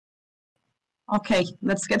Okay,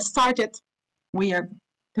 let's get started. We are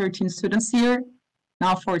 13 students here,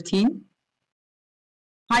 now 14.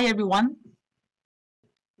 Hi, everyone.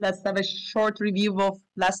 Let's have a short review of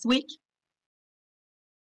last week.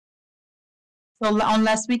 So on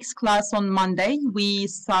last week's class on Monday, we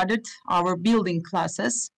started our building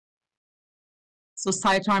classes. So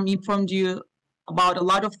Saitarm informed you about a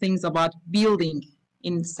lot of things about building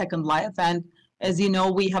in Second Life. And as you know,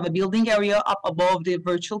 we have a building area up above the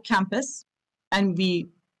virtual campus, and we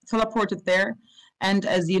teleported there. And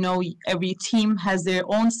as you know, every team has their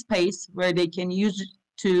own space where they can use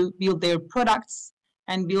to build their products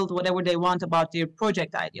and build whatever they want about their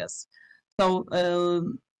project ideas. So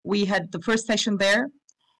we had the first session there.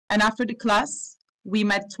 And after the class, we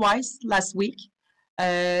met twice last week.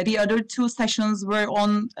 The other two sessions were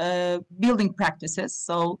on building practices.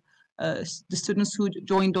 So the students who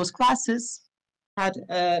joined those classes had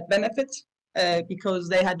benefit because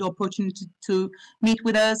they had the opportunity to meet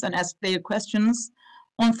with us and ask their questions.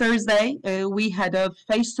 On Thursday, we had a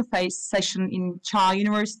face-to-face session in Cha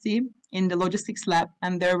University in the logistics lab,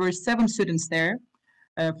 and there were 7 students there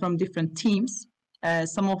from different teams.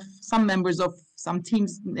 Some members of some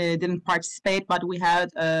teams didn't participate, but we had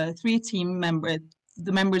the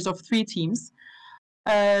members of 3 teams.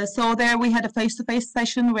 So there we had a face-to-face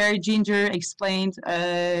session where Ginger explained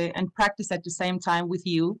and practiced at the same time with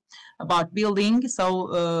you about building. So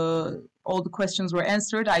all the questions were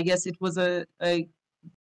answered. I guess it was a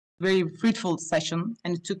very fruitful session,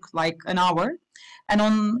 and it took like an hour. And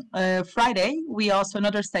on Friday, we also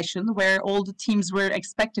another session where all the teams were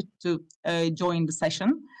expected to join the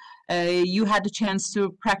session. You had the chance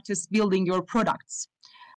to practice building your products.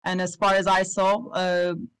 And as far as I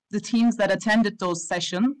saw, the teams that attended those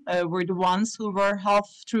sessions were the ones who were half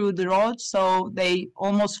through the road, so they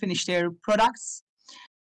almost finished their products.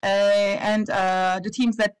 And the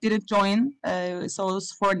teams that didn't join, so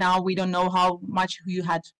for now, we don't know how much you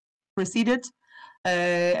had proceeded.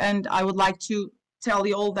 And I would like to tell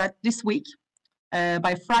you all that this week,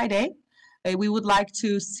 by Friday, we would like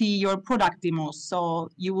to see your product demos. So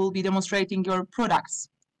you will be demonstrating your products,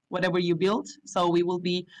 whatever you build. So we will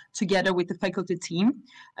be together with the faculty team.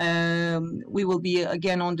 We will be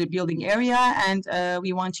again on the building area, and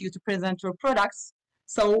we want you to present your products.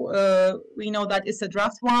 So we know that it's a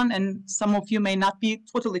draft one, and some of you may not be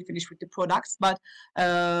totally finished with the products, but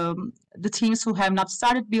the teams who have not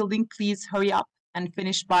started building, please hurry up and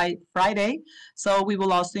finish by Friday. So we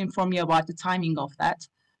will also inform you about the timing of that.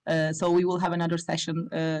 So we will have another session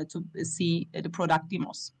to see the product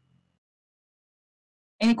demos.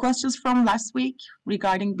 Any questions from last week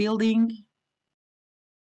regarding building?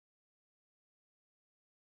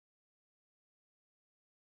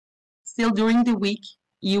 Still during the week,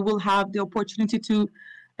 you will have the opportunity to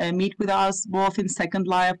meet with us both in Second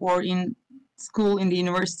Life or in school in the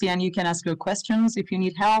university, and you can ask your questions. If you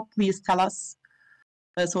need help, please tell us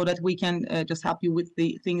so that we can just help you with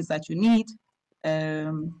the things that you need.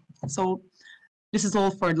 So this is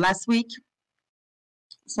all for last week.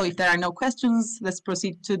 So if there are no questions, let's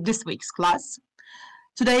proceed to this week's class.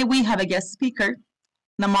 Today we have a guest speaker.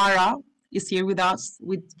 Namara is here with us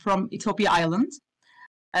from Etopia Island.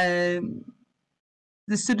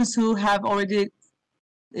 The students who have already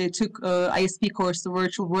took ISP course, the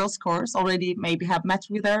Virtual Worlds course, already maybe have met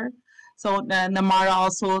with her. So Namara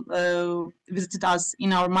also visited us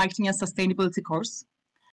in our Marketing and Sustainability course.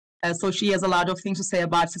 So she has a lot of things to say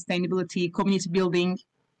about sustainability, community building,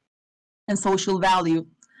 and social value.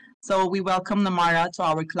 So we welcome Namara to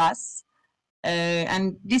our class.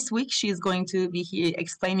 And this week she is going to be here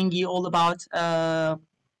explaining you all about our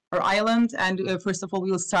island. And first of all,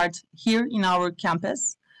 we will start here in our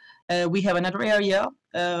campus. We have another area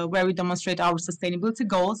where we demonstrate our sustainability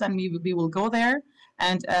goals, and we will go there.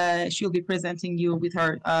 And she'll be presenting you with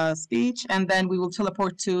her speech. And then we will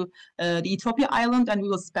teleport to the Etopia Island, and we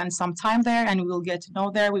will spend some time there, and we will get to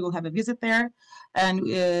know there. We will have a visit there.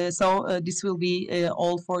 And so this will be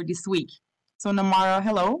all for this week. So Namara,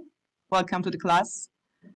 hello. Welcome to the class.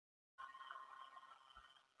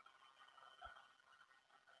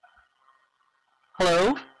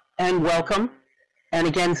 Hello and welcome. And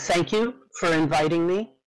again, thank you for inviting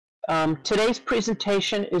me. Today's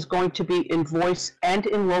presentation is going to be in voice and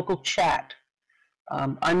in local chat.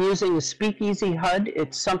 I'm using the Speakeasy HUD.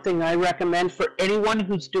 It's something I recommend for anyone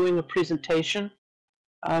who's doing a presentation.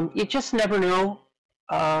 You just never know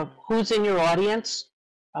who's in your audience.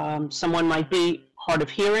 Someone might be hard of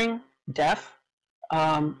hearing, deaf,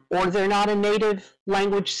 or they're not a native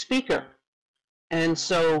language speaker. And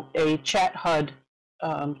so a chat HUD,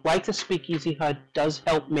 like the Speakeasy HUD, does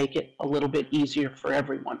help make it a little bit easier for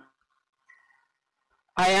everyone.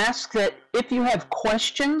 I ask that if you have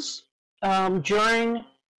questions during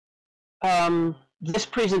this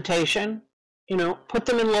presentation, put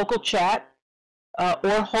them in local chat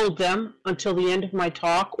or hold them until the end of my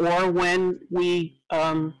talk or when we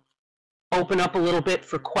open up a little bit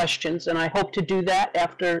for questions. And I hope to do that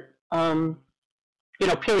after,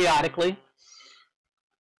 periodically.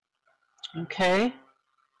 Okay.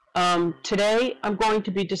 Today, I'm going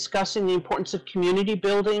to be discussing the importance of community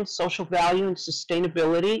building, social value, and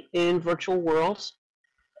sustainability in virtual worlds.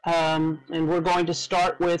 And we're going to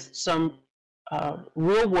start with some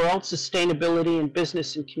real-world sustainability and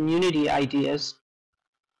business and community ideas.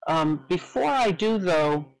 Before I do,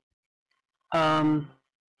 though, I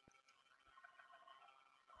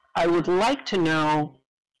would like to know,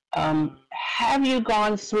 have you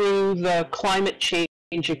gone through the climate change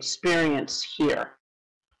experience here?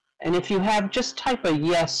 And if you have, just type a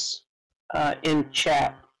yes in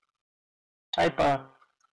chat. Type a.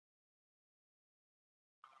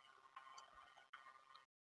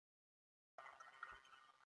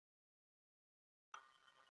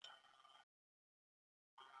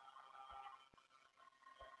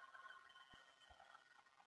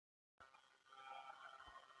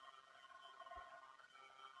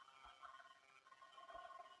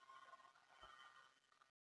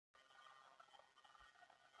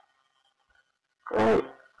 Great.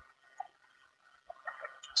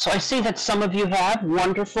 So I see that some of you have.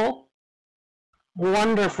 Wonderful.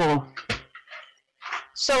 Wonderful.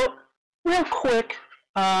 So real quick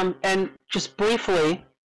and just briefly,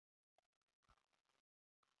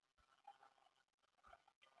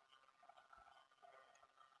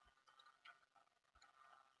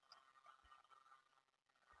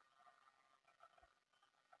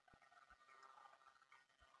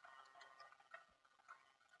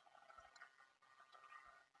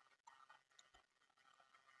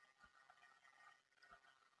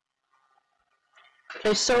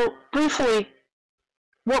 okay, so briefly,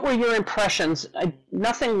 what were your impressions?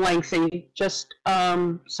 Nothing lengthy, just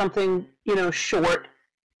something, short.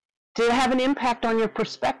 Did it have an impact on your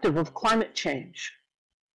perspective of climate change?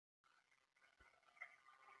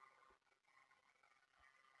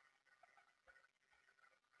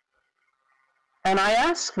 And I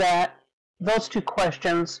ask those two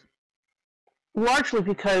questions largely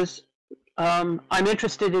because I'm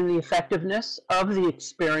interested in the effectiveness of the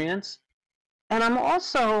experience, and I'm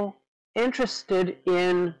also interested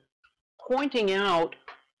in pointing out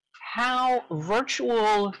how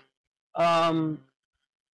virtual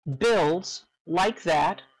builds like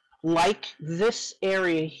that, like this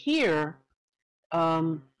area here,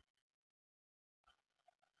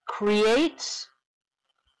 creates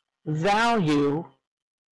value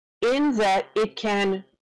in that it can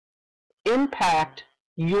impact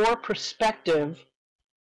your perspective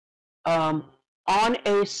on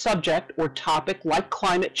a subject or topic like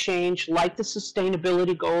climate change, like the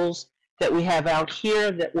sustainability goals that we have out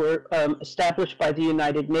here that were established by the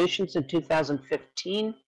United Nations in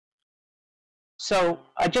 2015. So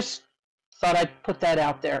I just thought I'd put that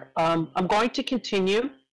out there. I'm going to continue.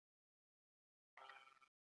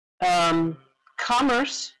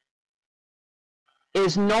 Commerce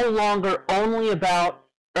is no longer only about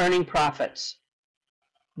earning profits.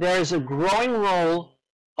 There is a growing role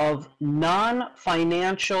of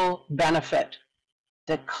non-financial benefit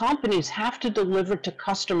that companies have to deliver to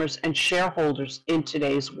customers and shareholders in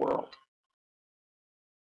today's world.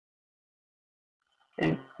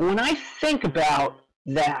 And when I think about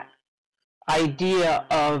that idea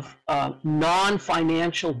of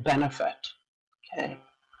non-financial benefit, okay,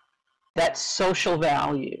 that social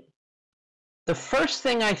value, the first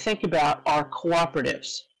thing I think about are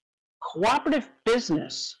cooperatives. Cooperative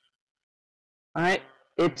business, all right?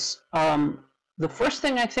 It's the first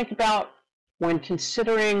thing I think about when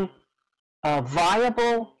considering a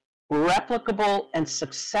viable, replicable, and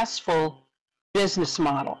successful business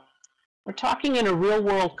model. We're talking in a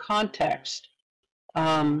real-world context,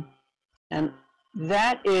 and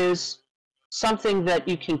that is something that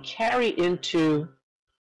you can carry into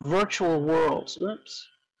virtual worlds. Oops.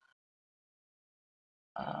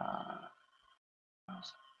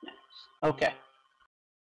 Okay.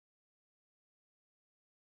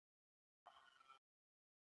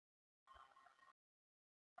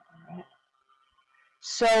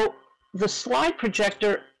 So the slide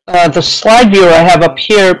projector, the slide viewer I have up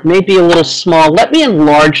here may be a little small. Let me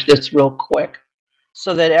enlarge this real quick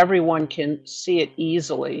so that everyone can see it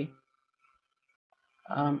easily.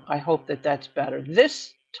 I hope that that's better.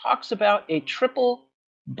 This talks about a triple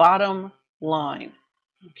bottom line,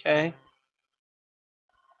 okay?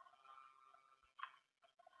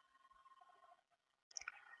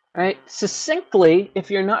 Right? Succinctly,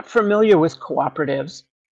 if you're not familiar with cooperatives,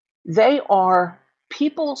 they are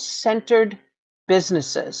people-centered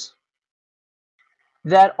businesses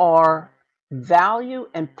that are value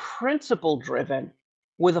and principle driven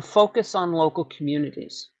with a focus on local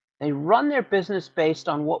communities. They run their business based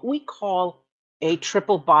on what we call a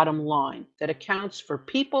triple bottom line that accounts for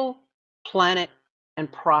people, planet,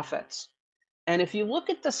 and profits. And if you look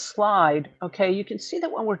at the slide, okay, you can see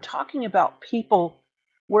that when we're talking about people,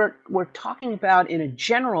 we're talking about, in a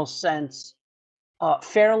general sense,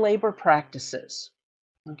 fair labor practices.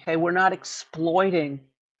 Okay, we're not exploiting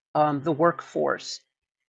the workforce.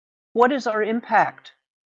 What is our impact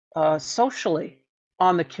socially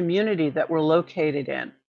on the community that we're located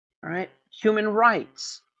in? All right, human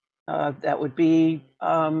rights. That would be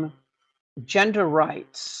gender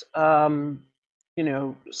rights.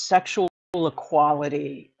 Sexual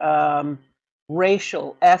equality,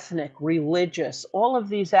 racial, ethnic, religious. All of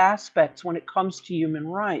these aspects when it comes to human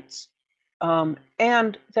rights,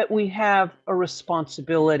 and that we have a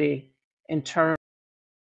responsibility in terms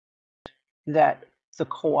that the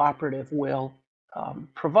cooperative will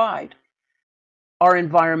provide. Our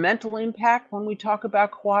environmental impact when we talk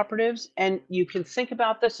about cooperatives, and you can think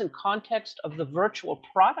about this in context of the virtual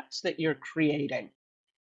products that you're creating.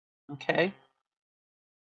 Okay,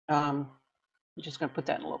 I'm just going to put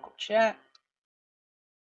that in local chat.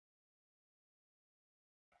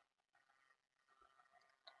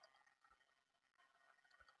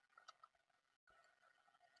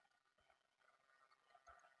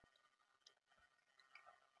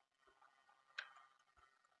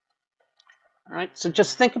 All right, so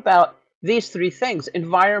just think about these three things.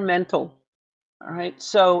 Environmental. All right,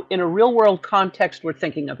 so in a real world context, we're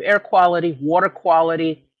thinking of air quality, water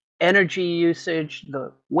quality, energy usage,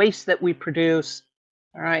 the waste that we produce.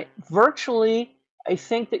 All right, virtually, I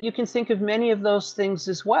think that you can think of many of those things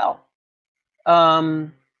as well,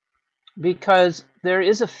 because there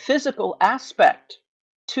is a physical aspect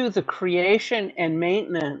to the creation and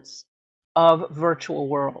maintenance of virtual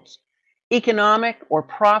worlds. Economic or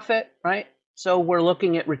profit, right? So we're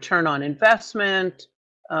looking at return on investment,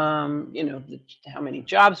 how many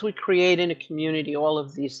jobs we create in a community, all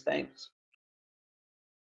of these things.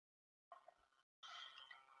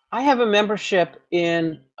 I have a membership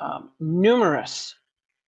in numerous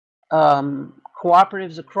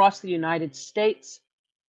cooperatives across the United States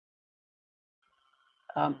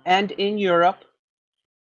and in Europe.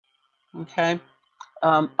 Okay.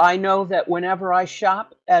 I know that whenever I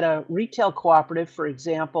shop at a retail cooperative, for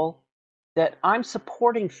example, that I'm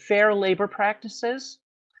supporting fair labor practices.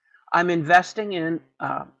 I'm investing in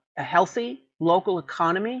a healthy local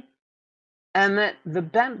economy, and that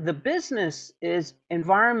the business is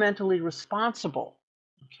environmentally responsible.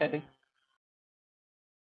 Okay.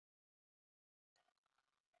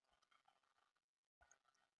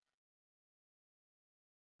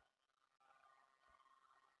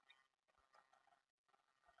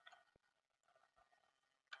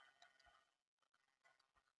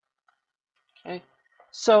 Okay.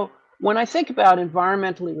 So when I think about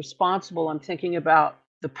environmentally responsible, I'm thinking about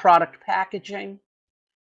the product packaging,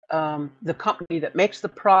 the company that makes the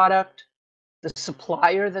product, the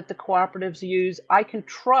supplier that the cooperatives use. I can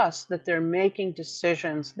trust that they're making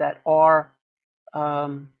decisions that are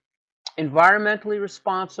environmentally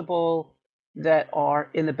responsible, that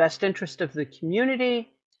are in the best interest of the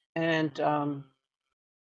community, and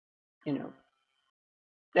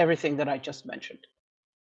everything that I just mentioned.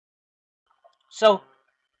 So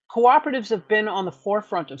cooperatives have been on the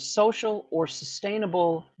forefront of social or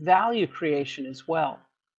sustainable value creation as well,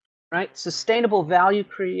 right? Sustainable value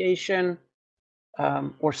creation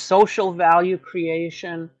or social value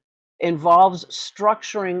creation involves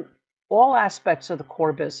structuring all aspects of the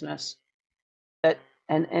core business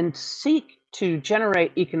and seek to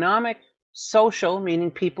generate economic, social, meaning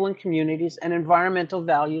people and communities, and environmental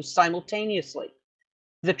values simultaneously,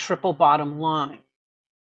 the triple bottom line.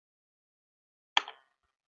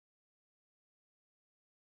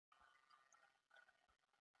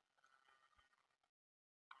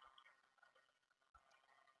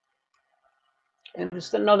 And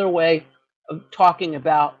just another way of talking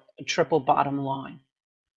about a triple bottom line.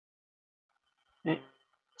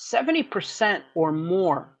 70% or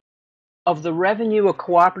more of the revenue a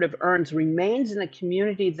cooperative earns remains in the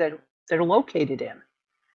community that they're located in.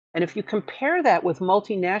 And if you compare that with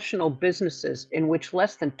multinational businesses in which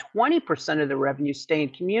less than 20% of the revenue stay in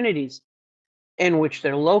communities in which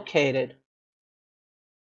they're located,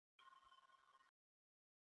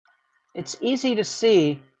 it's easy to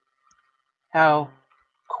see how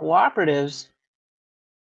cooperatives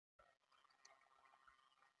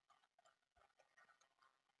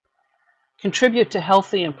contribute to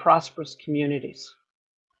healthy and prosperous communities.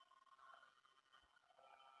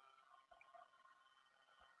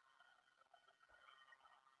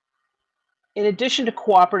 In addition to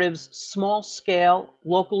cooperatives, small-scale,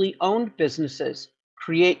 locally owned businesses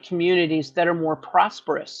create communities that are more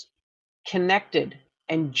prosperous, connected,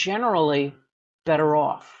 and generally better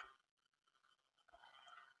off.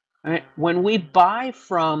 Right? When we buy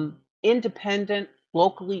from independent,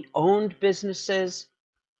 locally owned businesses,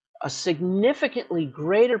 a significantly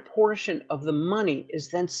greater portion of the money is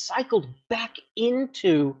then cycled back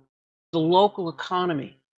into the local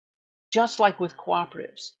economy, just like with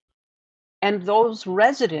cooperatives. And those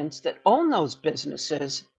residents that own those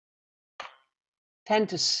businesses tend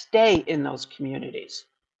to stay in those communities.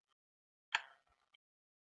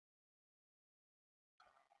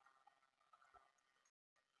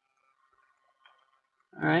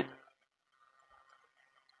 All right.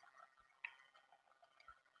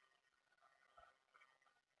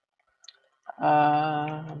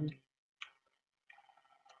 I'm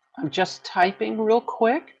just typing real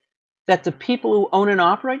quick that the people who own and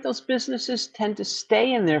operate those businesses tend to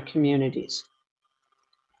stay in their communities.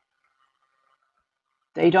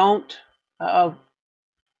 They don't okay,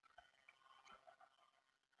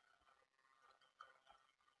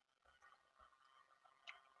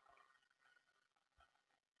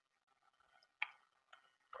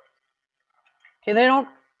 they don't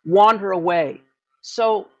wander away.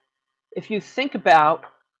 So if you think about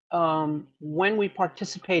when we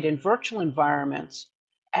participate in virtual environments,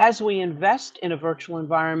 as we invest in a virtual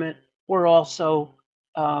environment, we're also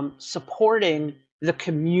supporting the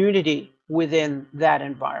community within that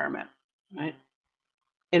environment, right?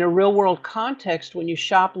 In a real world context, when you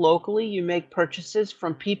shop locally, you make purchases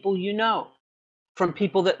from people you know, from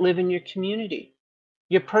people that live in your community.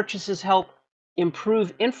 Your purchases help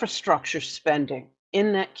improve infrastructure spending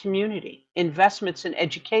in that community, investments in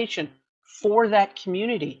education for that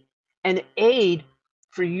community, and aid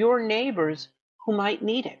for your neighbors who might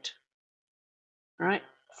need it. All right?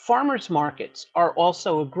 Farmers markets are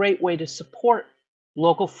also a great way to support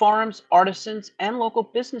local farms, artisans, and local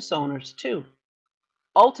business owners too.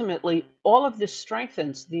 Ultimately, all of this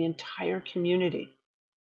strengthens the entire community.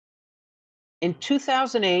 In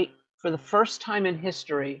 2008, for the first time in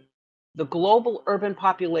history, the global urban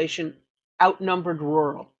population outnumbered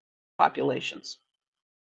rural populations.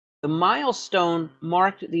 The milestone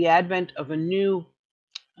marked the advent of a new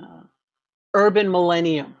urban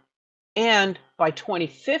millennium. And by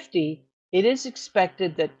 2050, it is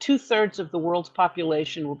expected that 2/3 of the world's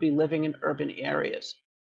population will be living in urban areas.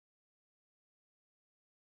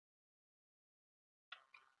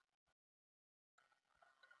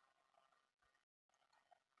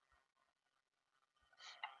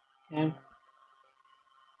 Okay.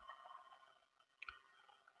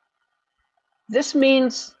 This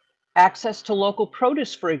means access to local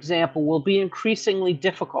produce, for example, will be increasingly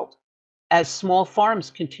difficult as small farms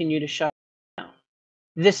continue to shut down.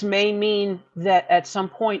 This may mean that at some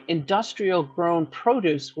point, industrial grown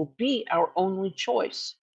produce will be our only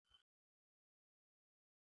choice.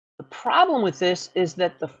 The problem with this is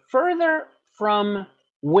that the further from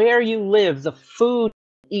where you live the food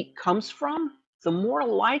you eat comes from, the more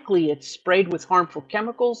likely it's sprayed with harmful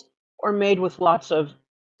chemicals or made with lots of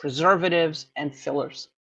preservatives and fillers.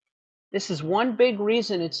 This is one big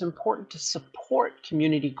reason it's important to support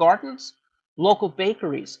community gardens, local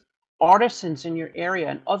bakeries, artisans in your area,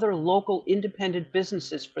 and other local independent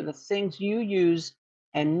businesses for the things you use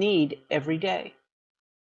and need every day.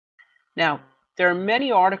 Now, there are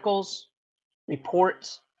many articles,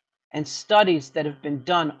 reports, and studies that have been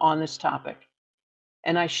done on this topic.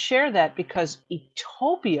 And I share that because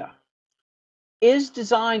Etopia is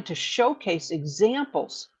designed to showcase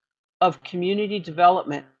examples of community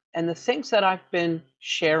development and the things that I've been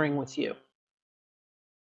sharing with you.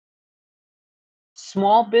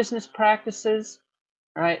 Small business practices,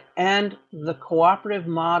 right, and the cooperative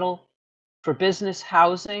model for business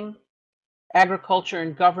housing, agriculture,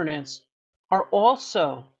 and governance are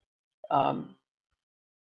also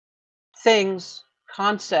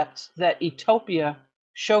concepts that Etopia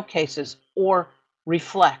showcases or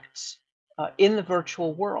reflects in the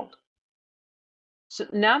virtual world. So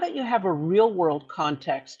now that you have a real world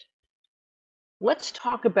context, let's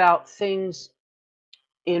talk about things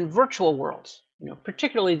in virtual worlds,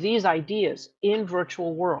 particularly these ideas in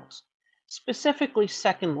virtual worlds, specifically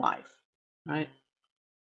Second Life, right?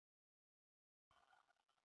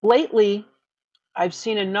 Lately, I've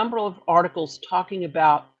seen a number of articles talking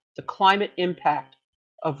about the climate impact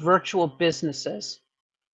of virtual businesses,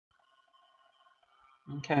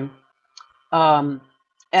 okay,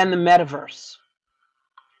 and the metaverse.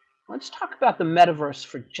 Let's talk about the metaverse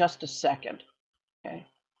for just a second. Okay.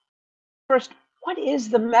 First, what is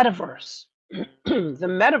the metaverse? The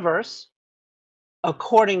metaverse,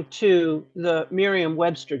 according to the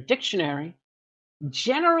Merriam-Webster dictionary,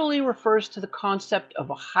 generally refers to the concept of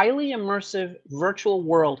a highly immersive virtual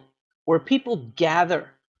world where people gather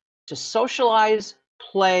to socialize,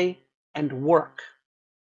 play, and work.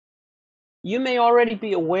 You may already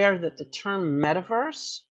be aware that the term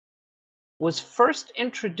metaverse was first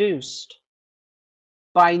introduced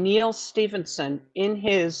by Neil Stephenson in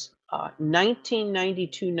his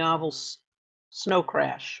 1992 novel Snow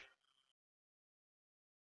Crash.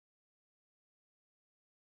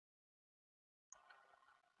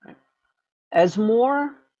 As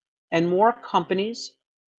more and more companies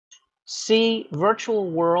see virtual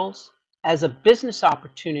worlds as a business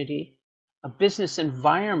opportunity, a business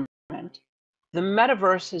environment, the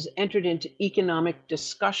metaverse has entered into economic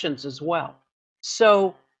discussions as well.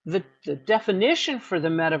 So the definition for the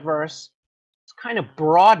metaverse is kind of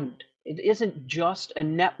broadened. It isn't just a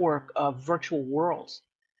network of virtual worlds.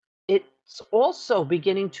 It's also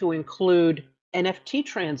beginning to include NFT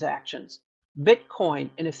transactions, Bitcoin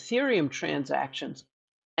and Ethereum transactions,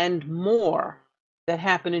 and more that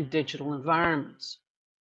happen in digital environments.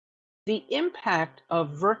 The impact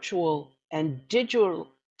of virtual and digital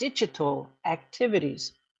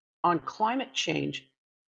activities on climate change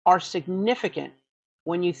are significant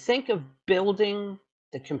when you think of building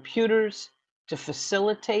the computers to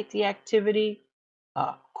facilitate the activity,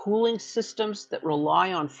 cooling systems that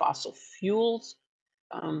rely on fossil fuels,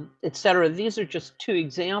 etc. These are just two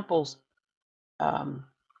examples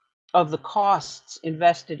of the costs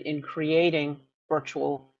invested in creating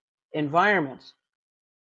virtual environments.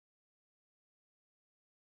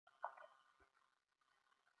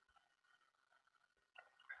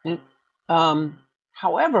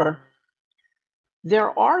 However,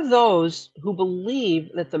 there are those who believe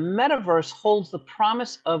that the metaverse holds the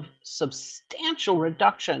promise of substantial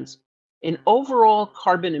reductions in overall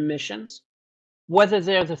carbon emissions, whether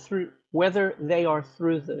they are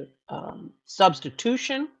through the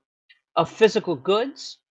substitution of physical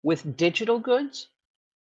goods with digital goods,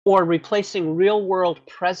 or replacing real-world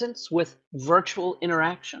presence with virtual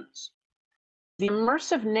interactions. The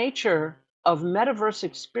immersive nature of metaverse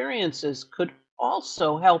experiences could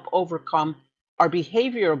also help overcome our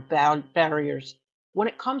behavioral barriers when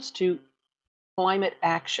it comes to climate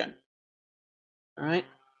action. All right.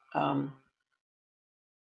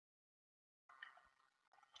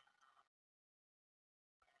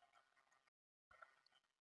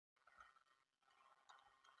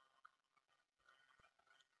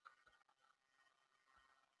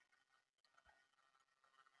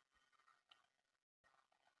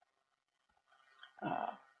 Uh,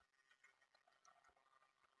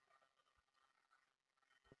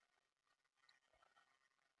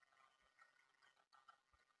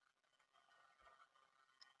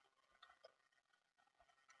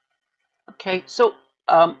 okay, so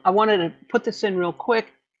I wanted to put this in real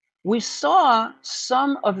quick. We saw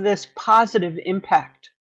some of this positive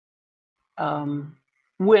impact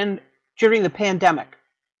when during the pandemic,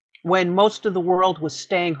 when most of the world was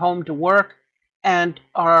staying home to work and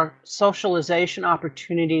our socialization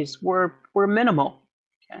opportunities were minimal.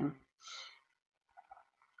 Okay.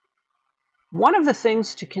 One of the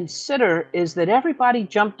things to consider is that everybody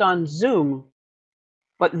jumped on Zoom,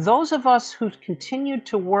 but those of us who continued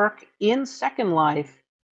to work in Second Life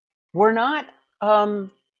were not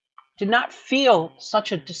did not feel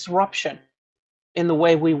such a disruption in the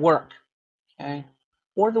way we work, okay,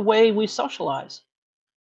 or the way we socialize.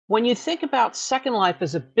 When you think about Second Life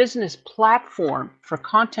as a business platform for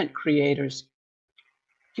content creators,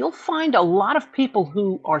 you'll find a lot of people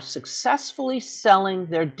who are successfully selling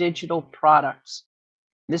their digital products.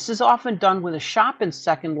 This is often done with a shop in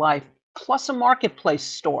Second Life plus a marketplace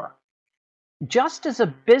store. Just as a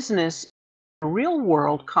business in a real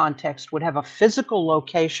world context would have a physical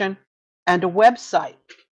location and a website.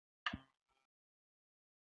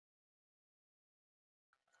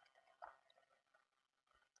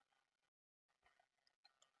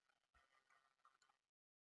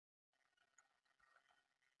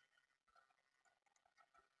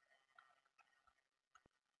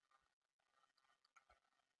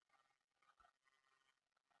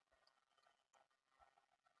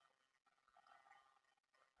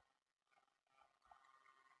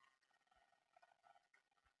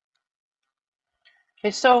 Okay,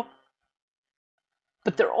 so,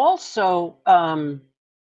 but they're also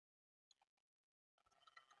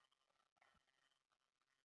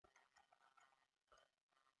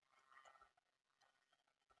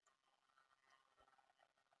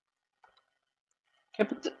Okay,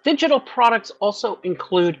 but digital products also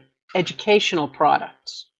include educational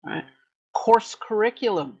products, right? Course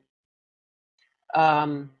curriculum,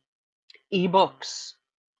 ebooks,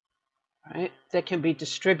 right? That can be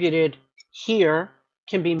distributed here,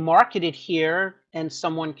 can be marketed here, and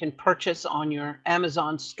someone can purchase on your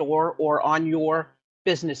Amazon store or on your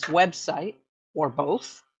business website or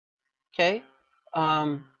both. Okay,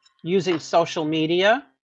 using social media.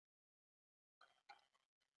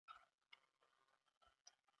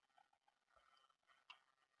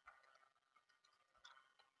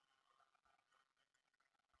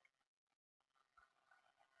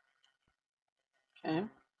 Okay.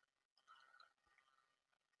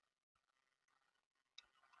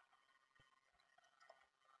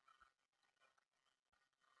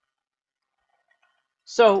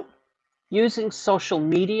 So using social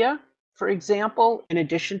media, for example, in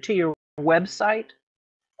addition to your website,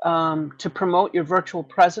 to promote your virtual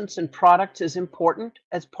presence and products is important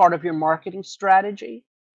as part of your marketing strategy.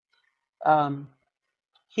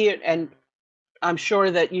 Here, and I'm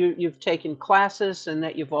sure that you've taken classes and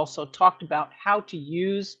that you've also talked about how to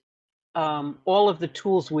use all of the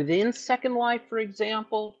tools within Second Life, for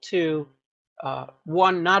example, to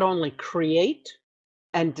one, not only create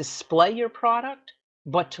and display your product,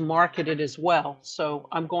 but to market it as well. So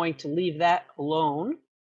I'm going to leave that alone.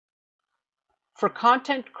 For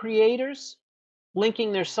content creators,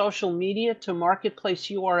 linking their social media to marketplace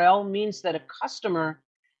URL means that a customer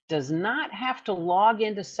does not have to log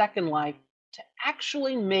into Second Life to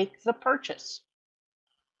actually make the purchase.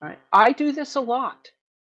 All right. I do this a lot.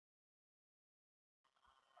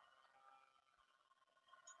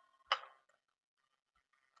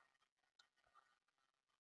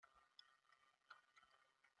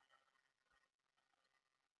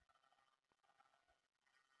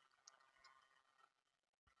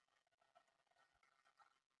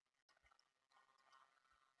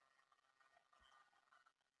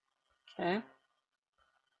 Okay.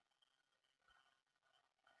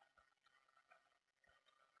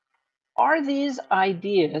 Are these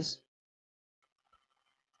ideas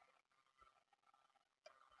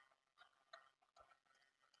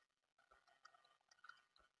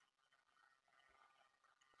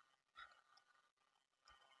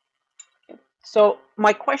so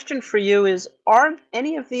my question for you is, are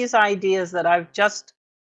any of these ideas that I've just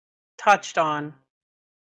touched on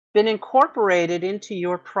been incorporated into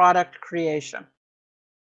your product creation?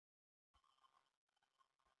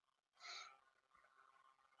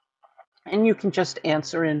 And you can just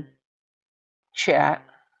answer in chat.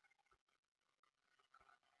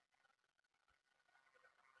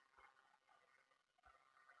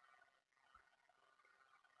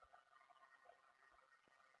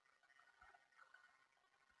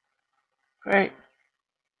 Great.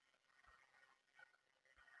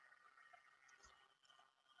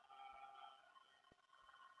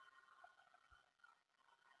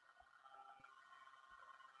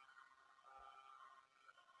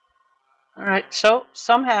 All right. So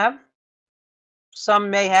some have, some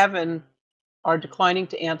may have and are declining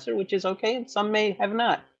to answer, which is okay, and some may have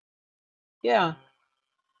not. Yeah.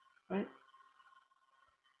 Right.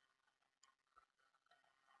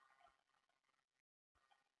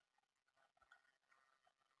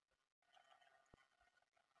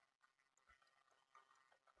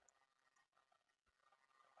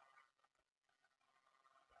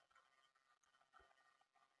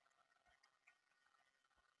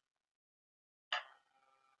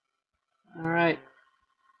 All right.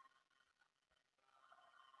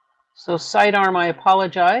 So sidearm, I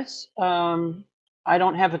apologize. I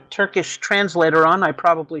don't have a Turkish translator on. I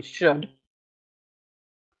probably should.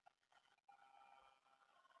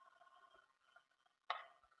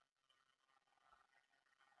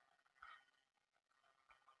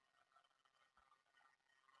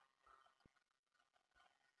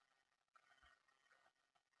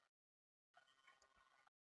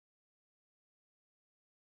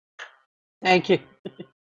 Thank you.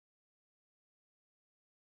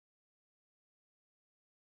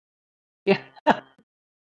 Yeah,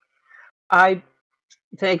 I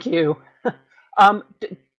thank you. Do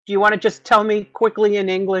you want to just tell me quickly in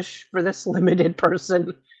English for this limited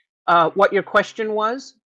person what your question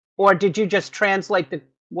was, or did you just translate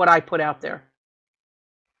what I put out there?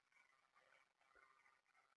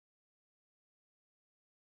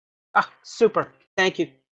 Ah, super. Thank you.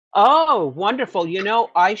 Oh, wonderful. You know,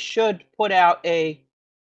 I should put out I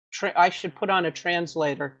should put on a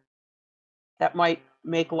translator. That might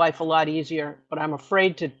make life a lot easier, but I'm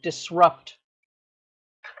afraid to disrupt.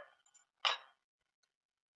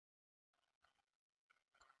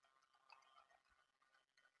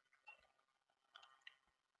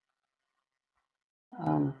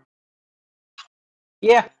 Um,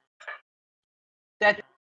 yeah,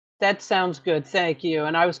 that sounds good. Thank you.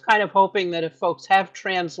 And I was kind of hoping that if folks have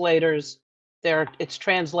translators, it's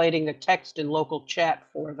translating the text in local chat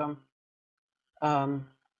for them.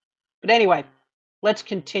 But anyway, let's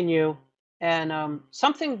continue. And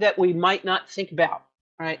something that we might not think about,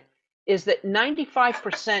 right, is that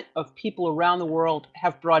 95% of people around the world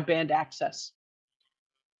have broadband access.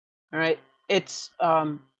 All right, it's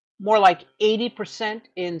more like 80%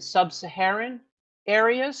 in sub-Saharan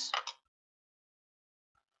areas.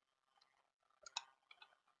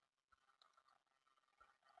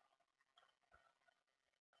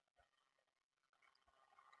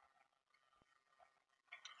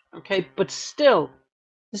 Okay, but still,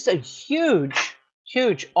 this is a huge,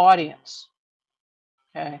 huge audience.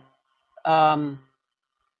 Okay, a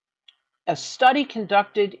study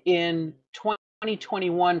conducted in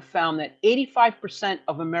 2021 found that 85%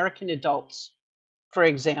 of American adults, for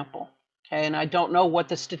example, okay, and I don't know what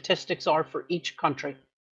the statistics are for each country,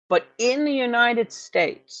 but in the United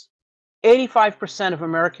States, 85% of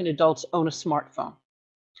American adults own a smartphone.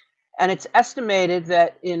 And it's estimated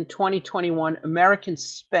that in 2021, Americans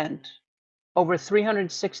spent over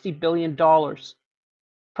 $360 billion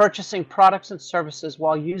purchasing products and services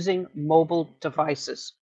while using mobile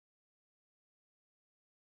devices.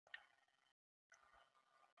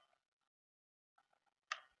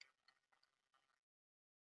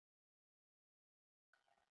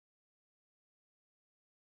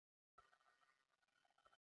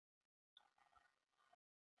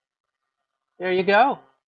 There you go.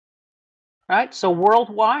 Right? So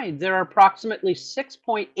worldwide, there are approximately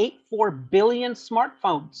 6.84 billion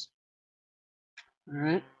smartphones. All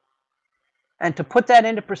right. And to put that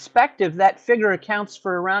into perspective, that figure accounts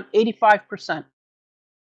for around 85%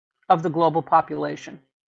 of the global population.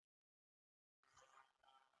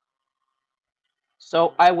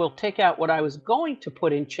 So I will take out what I was going to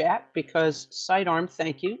put in chat because sidearm,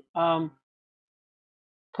 thank you.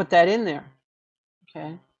 Put that in there.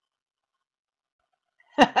 Okay.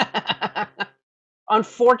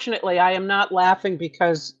 Unfortunately, I am not laughing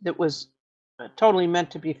because it was totally meant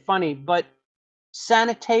to be funny, but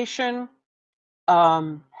sanitation,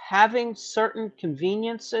 having certain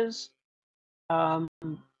conveniences,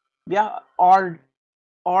 yeah, are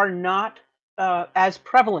not as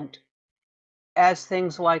prevalent as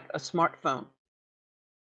things like a smartphone.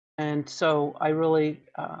 And so I really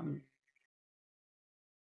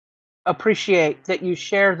appreciate that you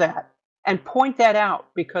share that and point that out,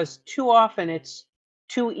 because too often it's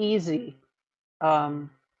too easy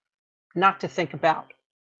not to think about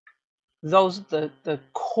those the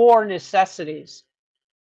core necessities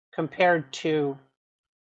compared to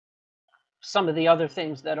some of the other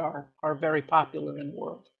things that are very popular in the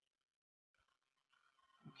world.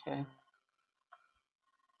 Okay.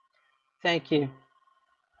 Thank you.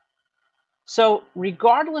 So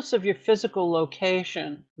regardless of your physical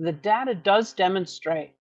location, the data does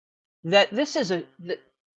demonstrate that this is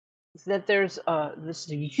that there's this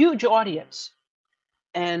is a huge audience,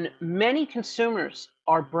 and many consumers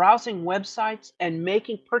are browsing websites and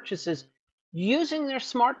making purchases using their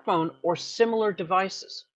smartphone or similar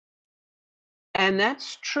devices. And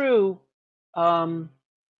that's true around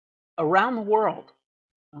the world.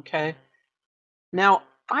 Okay. Now,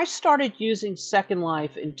 I started using Second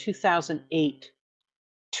Life in 2008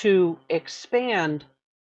 to expand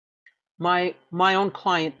my own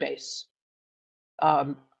client base.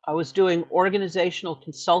 I was doing organizational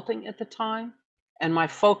consulting at the time, and my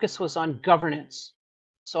focus was on governance.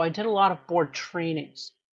 So I did a lot of board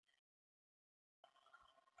trainings.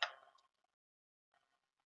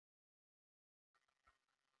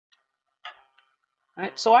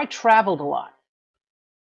 Right? So I traveled a lot.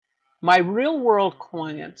 My real world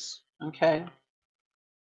clients, okay,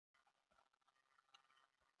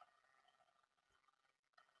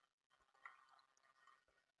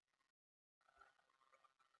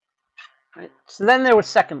 right? So then there was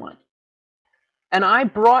Second Life. And I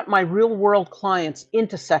brought my real world clients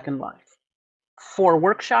into Second Life for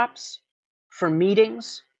workshops, for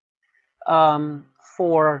meetings,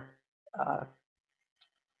 for uh,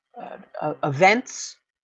 events,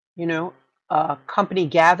 you know, company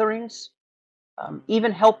gatherings,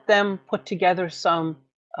 even help them put together some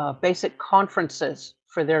basic conferences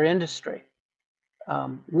for their industry.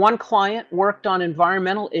 One client worked on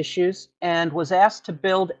environmental issues and was asked to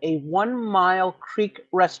build a 1-mile creek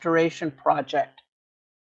restoration project.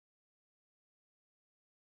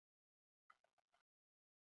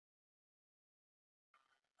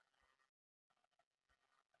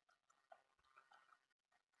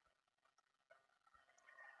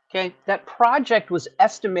 Okay, that project was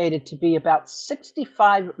estimated to be about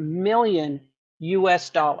 65 million US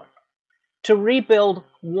dollar to rebuild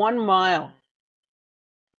 1 mile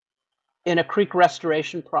in a creek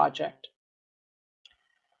restoration project.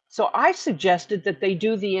 So I suggested that they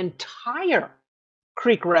do the entire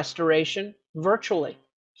creek restoration virtually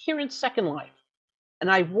here in Second Life.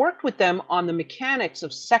 And I worked with them on the mechanics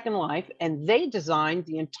of Second Life, and they designed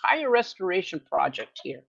the entire restoration project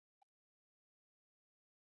here.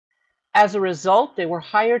 As a result, they were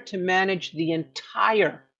hired to manage the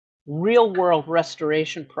entire real-world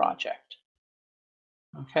restoration project.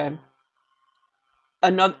 Okay.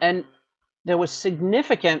 And there was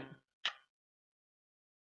significant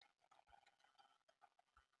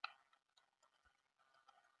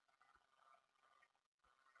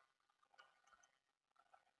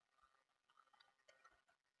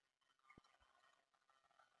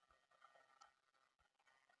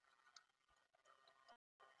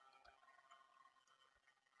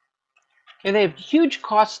and they have huge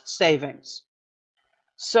cost savings.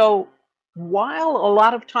 So while a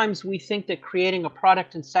lot of times we think that creating a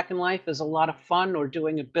product in Second Life is a lot of fun or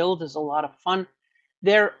doing a build is a lot of fun,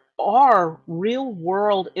 there are real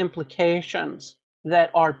world implications that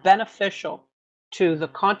are beneficial to the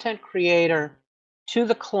content creator, to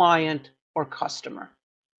the client or customer,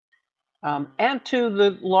 and to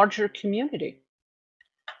the larger community.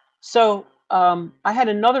 So I had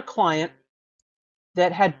another client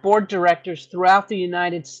that had board directors throughout the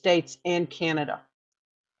United States and Canada.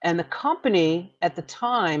 And the company at the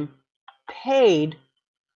time paid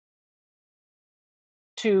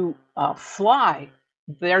to fly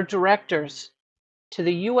their directors to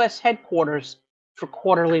the US headquarters for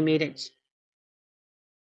quarterly meetings.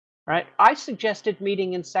 Right? I suggested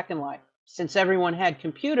meeting in Second Life. Since everyone had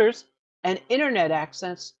computers and internet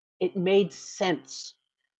access, it made sense.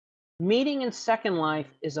 Meeting in Second Life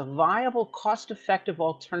is a viable, cost-effective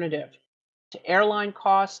alternative to airline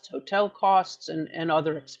costs, hotel costs, and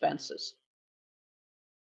other expenses.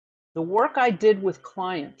 The work I did with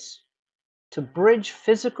clients to bridge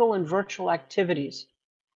physical and virtual activities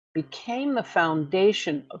became the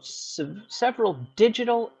foundation of several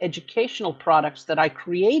digital educational products that I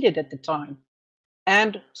created at the time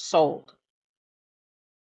and sold.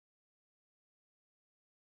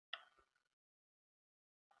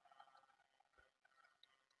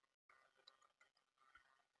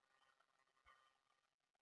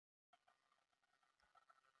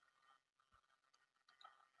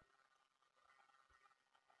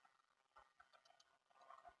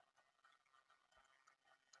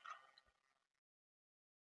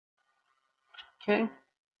 Okay.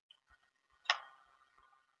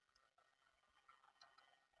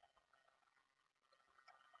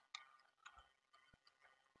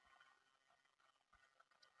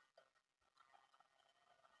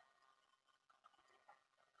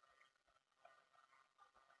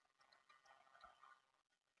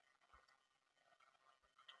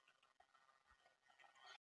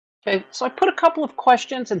 Okay, so I put a couple of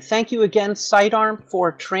questions, and thank you again, Sidearm,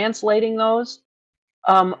 for translating those.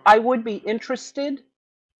 I would be interested.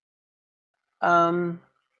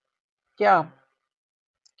 Yeah.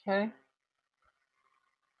 Okay.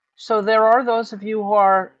 So there are those of you who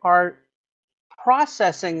are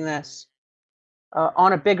processing this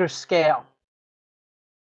on a bigger scale.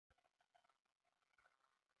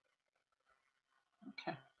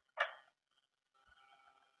 Okay.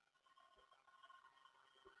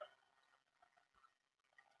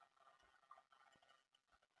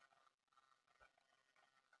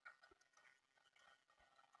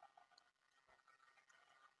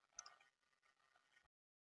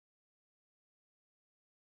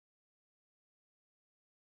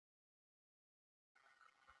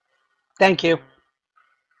 Thank you.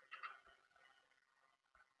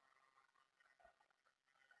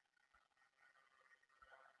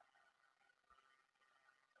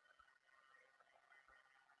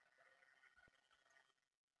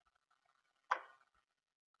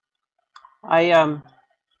 I'm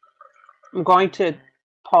going to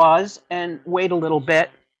pause and wait a little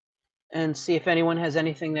bit and see if anyone has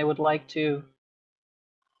anything they would like to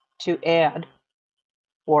add,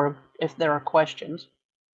 or if there are questions.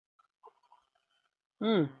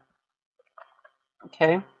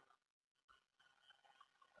 Okay.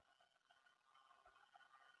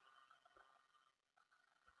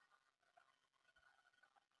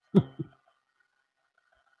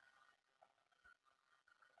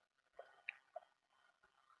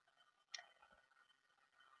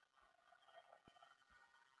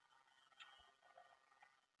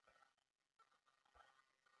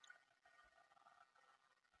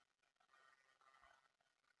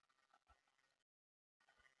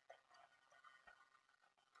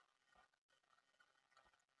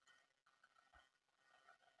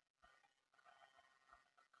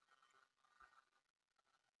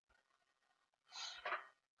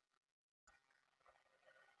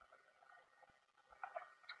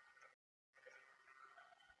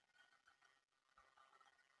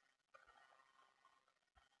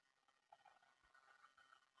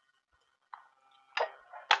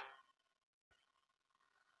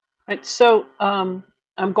 Right, so I'm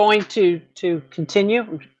going to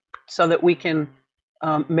continue so that we can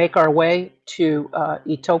make our way to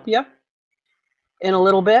Etopia in a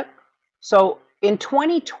little bit. So in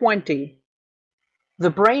 2020, the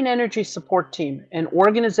Brain Energy Support Team, an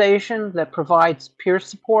organization that provides peer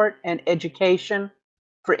support and education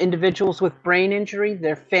for individuals with brain injury,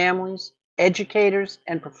 their families, educators,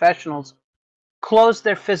 and professionals, closed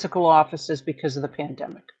their physical offices because of the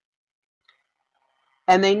pandemic.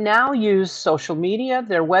 And they now use social media,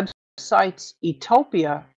 their websites,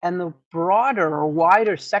 Etopia, and the broader or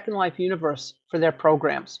wider Second Life universe for their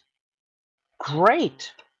programs.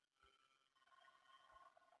 Great.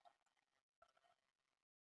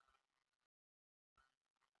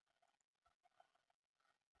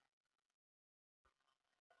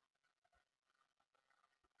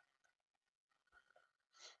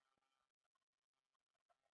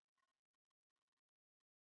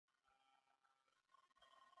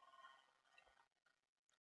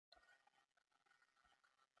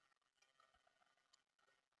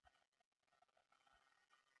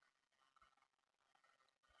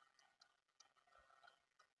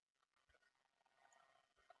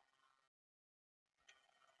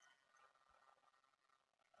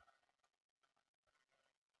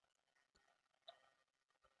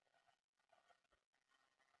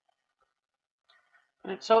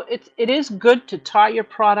 So it is good to tie your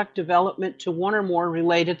product development to one or more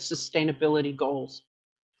related sustainability goals.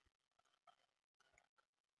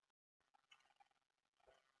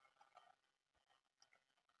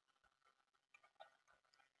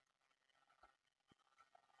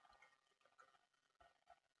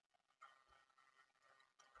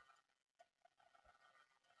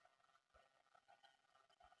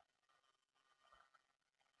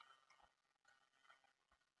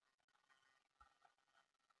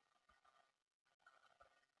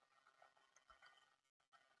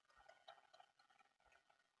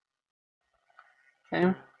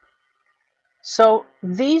 Okay. So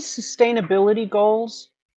these sustainability goals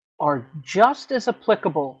are just as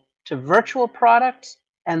applicable to virtual products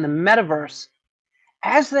and the metaverse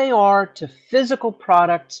as they are to physical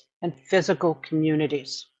products and physical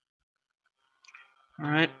communities. All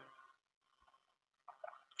right.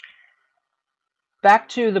 Back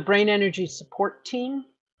to the Brain Energy Support Team.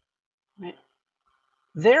 Right.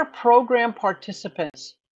 Their program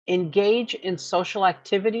participants engage in social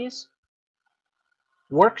activities,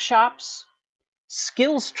 workshops,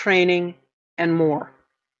 skills training, and more.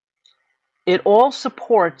 It all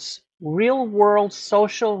supports real-world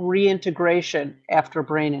social reintegration after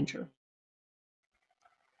brain injury.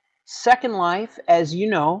 Second Life, as you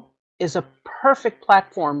know, is a perfect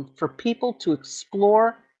platform for people to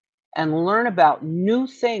explore and learn about new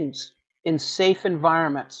things in safe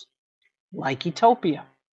environments, like Etopia.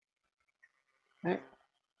 Right?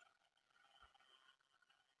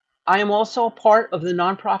 I am also a part of the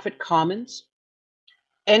nonprofit Commons.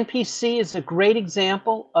 NPC is a great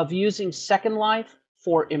example of using Second Life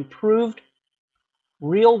for improved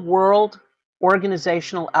real-world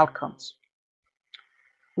organizational outcomes.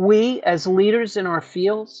 We, as leaders in our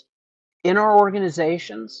fields, in our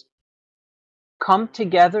organizations, come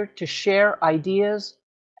together to share ideas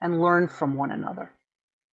and learn from one another.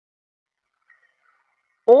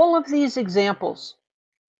 All of these examples,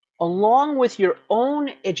 along with your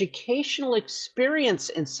own educational experience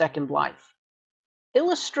in Second Life,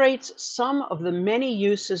 illustrates some of the many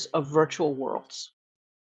uses of virtual worlds.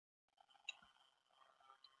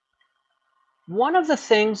 One of the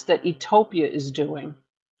things that Etopia is doing,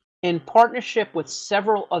 in partnership with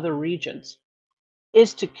several other regions,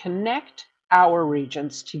 is to connect our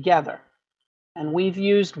regions together. And we've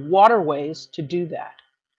used waterways to do that.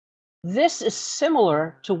 This is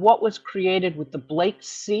similar to what was created with the Blake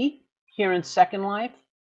Sea here in Second Life,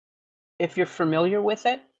 if you're familiar with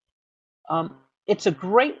it. It's a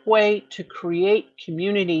great way to create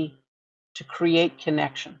community, to create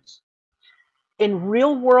connections. In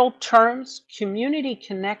real-world terms, community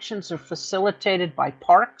connections are facilitated by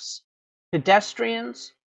parks, pedestrian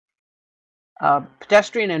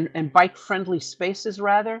and bike-friendly spaces,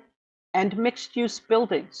 rather, and mixed-use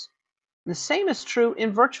buildings. The same is true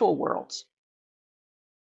in virtual worlds.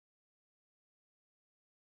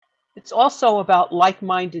 It's also about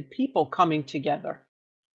like-minded people coming together.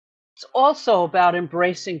 It's also about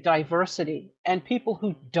embracing diversity and people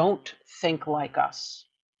who don't think like us,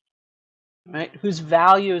 right? Whose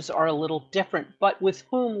values are a little different, but with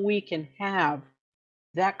whom we can have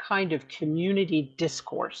that kind of community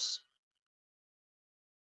discourse.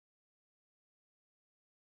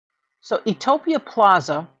 So Etopia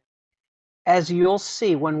Plaza, as you'll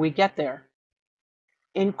see when we get there,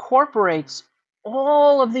 incorporates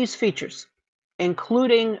all of these features,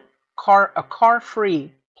 including a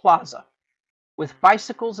car-free plaza with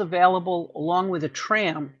bicycles available along with a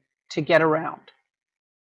tram to get around.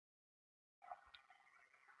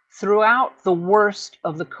 Throughout the worst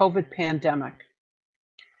of the COVID pandemic,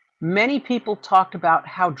 many people talked about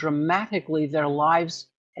how dramatically their lives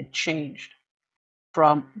had changed,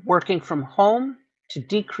 from working from home to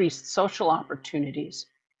decreased social opportunities.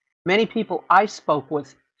 Many people I spoke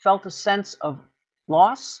with felt a sense of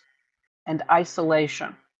loss and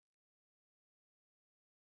isolation.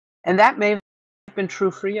 And that may have been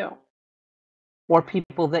true for you or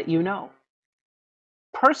people that you know.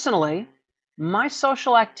 Personally, my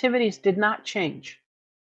social activities did not change.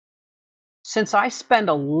 Since I spend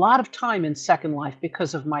a lot of time in Second Life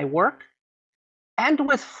because of my work and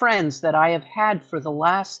with friends that I have had for the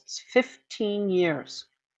last 15 years,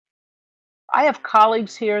 I have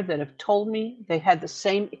colleagues here that have told me they had the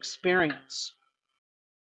same experience.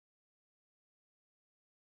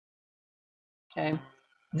 Okay,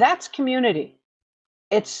 that's community.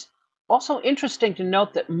 It's also interesting to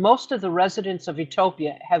note that most of the residents of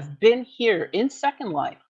Etopia have been here in Second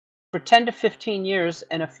Life for 10 to 15 years,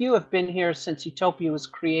 and a few have been here since Etopia was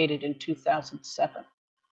created in 2007.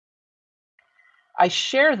 I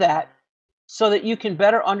share that so that you can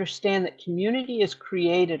better understand that community is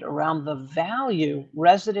created around the value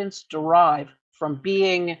residents derive from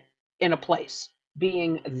being in a place,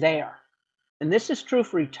 being there. And this is true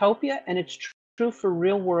for Etopia, and it's true for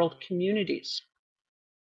real-world communities.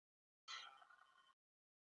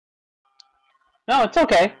 No, it's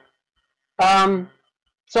okay.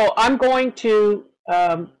 So I'm going to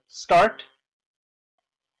start.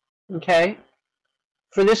 Okay.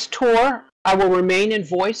 For this tour, I will remain in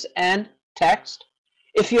voice and text.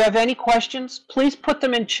 If you have any questions, please put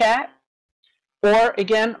them in chat, or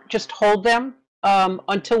again, just hold them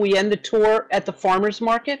until we end the tour at the farmers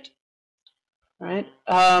market. All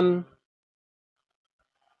right.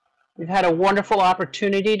 We've had a wonderful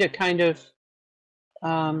opportunity to kind of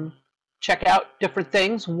check out different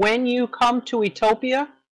things. When you come to Etopia,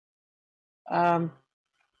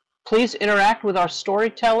 please interact with our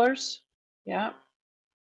storytellers. Yeah.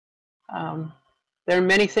 There are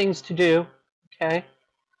many things to do. Okay.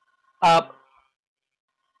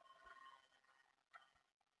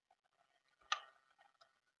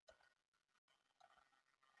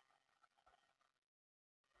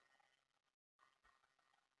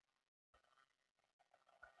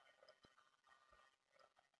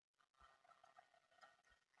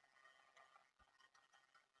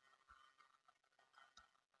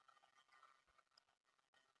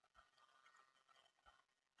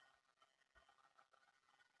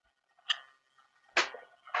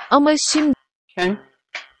 Ama şimdi Okay.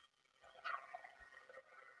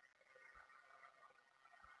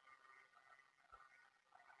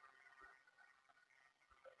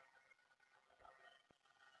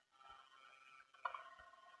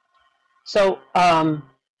 So I'm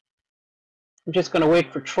just going to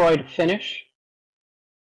wait for Troy to finish.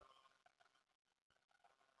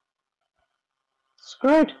 It's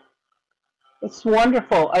good. It's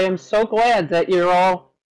wonderful. I am so glad that you're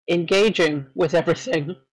all engaging with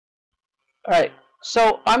everything. All right.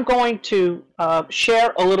 So I'm going to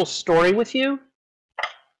share a little story with you.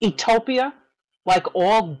 Etopia, like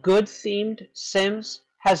all good themed Sims,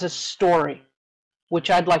 has a story, which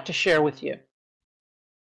I'd like to share with you.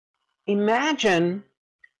 Imagine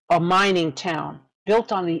a mining town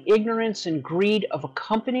built on the ignorance and greed of a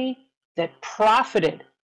company that profited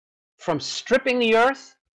from stripping the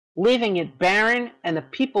earth, leaving it barren, and the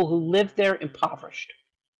people who lived there impoverished.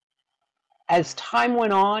 As time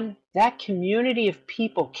went on, that community of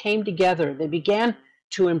people came together. They began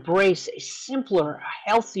to embrace a simpler, a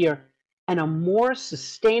healthier, and a more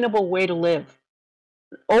sustainable way to live.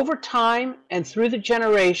 Over time and through the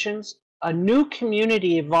generations, a new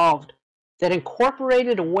community evolved that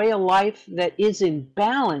incorporated a way of life that is in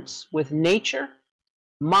balance with nature,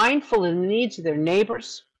 mindful of the needs of their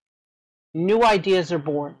neighbors. New ideas are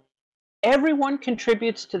born. Everyone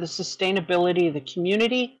contributes to the sustainability of the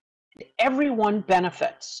community, and everyone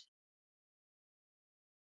benefits.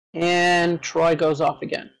 And Troy goes off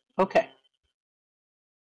again. Okay.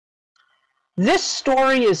 This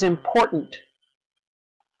story is important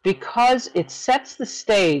because it sets the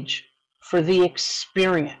stage for the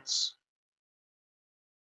experience.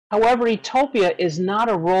 However, Etopia is not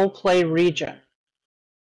a role-play region.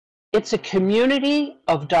 It's a community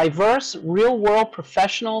of diverse, real-world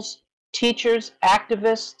professionals, teachers,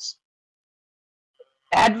 activists,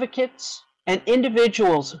 advocates, and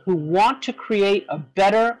individuals who want to create a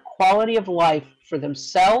better quality of life for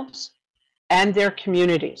themselves and their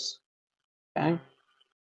communities. Okay?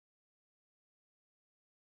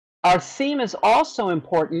 Our theme is also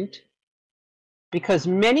important because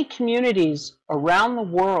many communities around the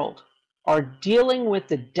world are dealing with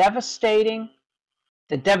the devastation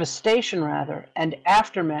rather, and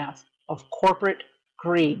aftermath of corporate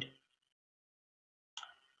greed.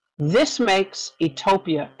 This makes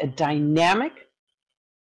Etopia a dynamic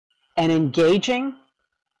and engaging,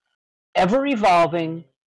 ever-evolving,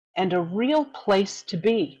 and a real place to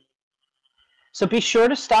be. So be sure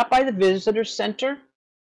to stop by the Visitor Center.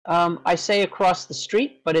 I say across the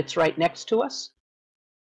street, but it's right next to us.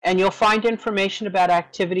 And you'll find information about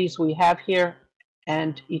activities we have here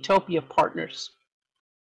and Etopia partners.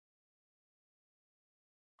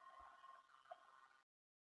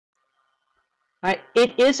 Right?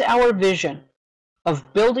 It is our vision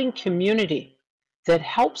of building community that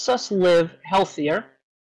helps us live healthier,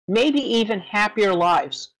 maybe even happier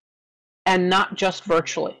lives, and not just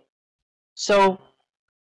virtually. So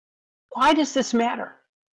why does this matter?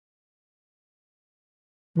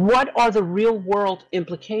 What are the real world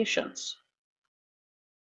implications?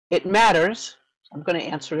 It matters. I'm going to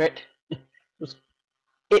answer it.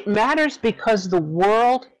 It matters because the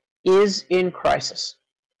world is in crisis.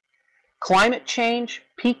 Climate change,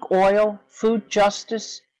 peak oil, food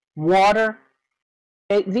justice, water,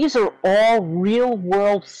 these are all real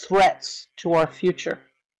world threats to our future.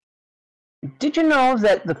 Did you know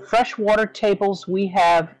that the freshwater tables we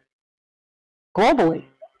have globally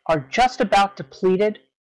are just about depleted?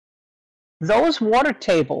 Those water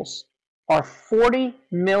tables are 40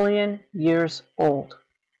 million years old.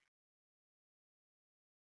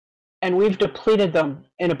 And we've depleted them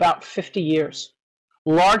in about 50 years,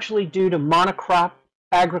 largely due to monocrop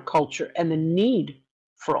agriculture and the need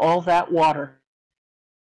for all that water.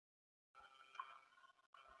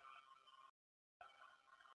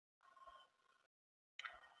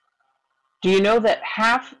 Do you know that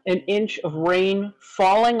half an inch of rain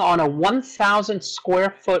falling on a 1,000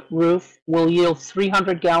 square foot roof will yield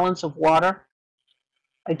 300 gallons of water?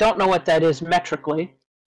 I don't know what that is metrically.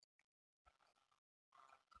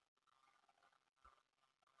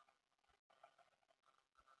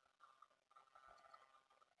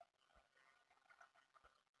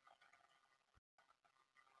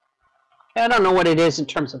 I don't know what it is in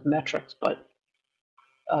terms of metrics, but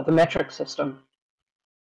the metric system.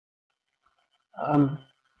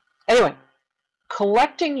 Anyway,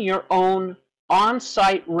 collecting your own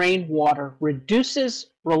on-site rainwater reduces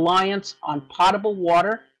reliance on potable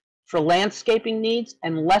water for landscaping needs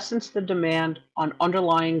and lessens the demand on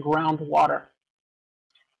underlying groundwater.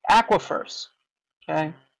 Aquifers,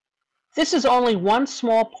 okay? This is only one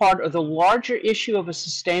small part of the larger issue of a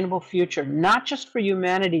sustainable future, not just for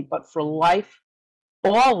humanity, but for life,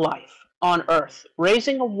 all life on Earth.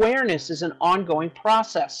 Raising awareness is an ongoing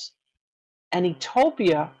process. And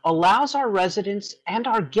Etopia allows our residents and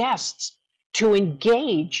our guests to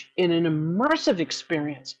engage in an immersive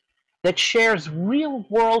experience that shares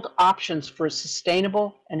real-world options for a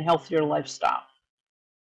sustainable and healthier lifestyle.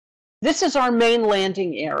 This is our main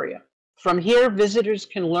landing area. From here, visitors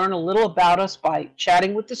can learn a little about us by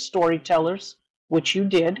chatting with the storytellers, which you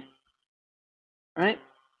did. Right?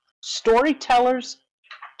 Storytellers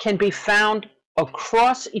can be found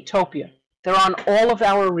across Etopia. They're on all of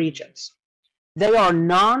our regions. They are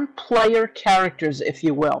non-player characters, if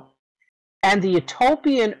you will, and the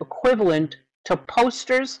Etopian equivalent to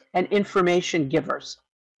posters and information givers.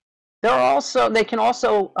 They can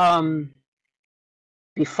also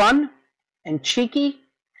be fun and cheeky.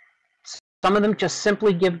 Some of them just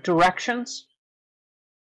simply give directions.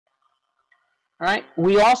 All right.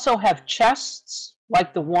 We also have chests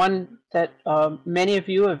like the one that many of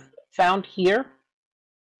you have found here.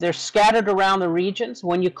 They're scattered around the regions.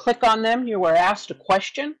 When you click on them, you are asked a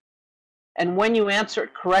question, and when you answer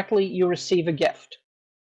it correctly, you receive a gift.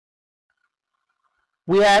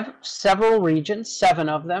 We have several regions, 7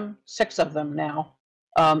 of them, 6 of them now.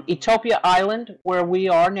 Etopia Island, where we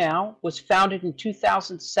are now, was founded in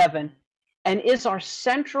 2007 and is our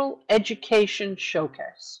central education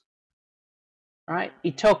showcase. All right.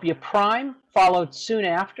 Etopia Prime followed soon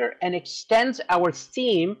after and extends our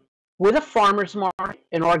theme with a farmer's market,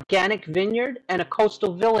 an organic vineyard, and a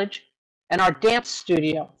coastal village, and our dance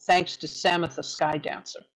studio, thanks to Samatha Sky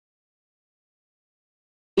Dancer.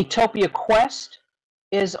 Etopia Quest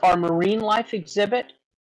is our marine life exhibit,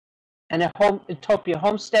 and Etopia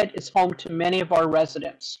Homestead is home to many of our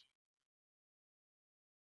residents.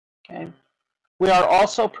 Okay. We are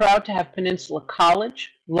also proud to have Peninsula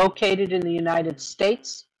College, located in the United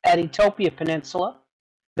States at Etopia Peninsula.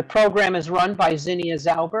 The program is run by Zinnia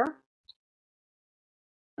Zauber.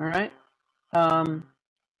 All right.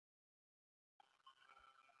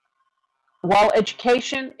 While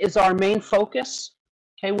education is our main focus,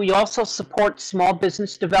 okay, we also support small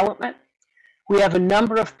business development. We have a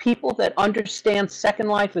number of people that understand Second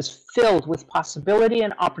Life is filled with possibility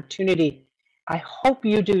and opportunity. I hope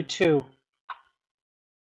you do too.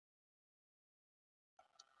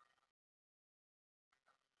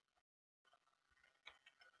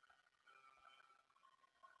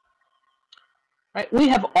 Right? We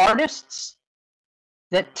have artists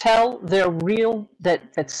that tell their real,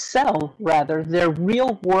 that sell rather, their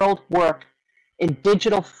real world work in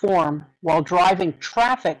digital form while driving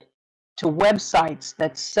traffic to websites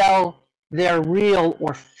that sell their real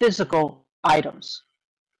or physical items.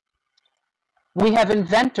 We have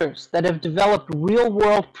inventors that have developed real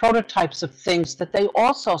world prototypes of things that they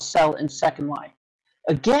also sell in Second Life.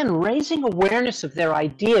 Again, raising awareness of their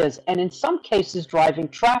ideas and in some cases driving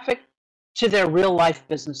traffic to their real life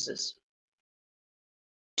businesses.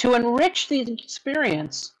 To enrich the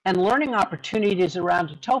experience and learning opportunities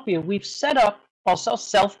around Etopia, we've set up also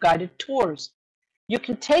self-guided tours. You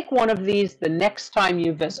can take one of these the next time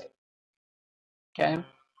you visit. Okay?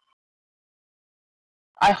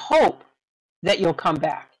 I hope that you'll come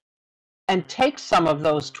back and take some of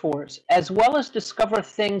those tours, as well as discover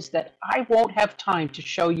things that I won't have time to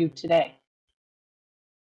show you today.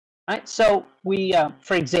 Right? So we,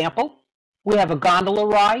 for example, we have a gondola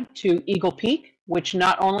ride to Eagle Peak, which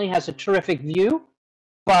not only has a terrific view,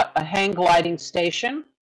 but a hang gliding station.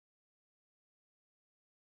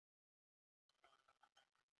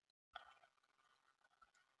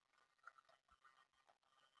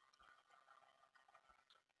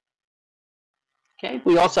 Okay,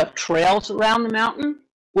 we also have trails around the mountain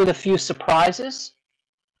with a few surprises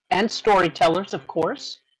and storytellers, of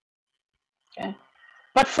course. Okay,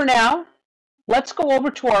 but for now, let's go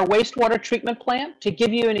over to our wastewater treatment plant to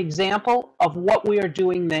give you an example of what we are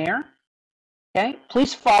doing there. Okay,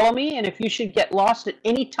 please follow me, and if you should get lost at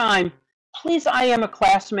any time, please IM a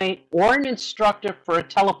classmate or an instructor for a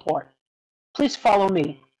teleport. Please follow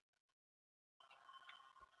me.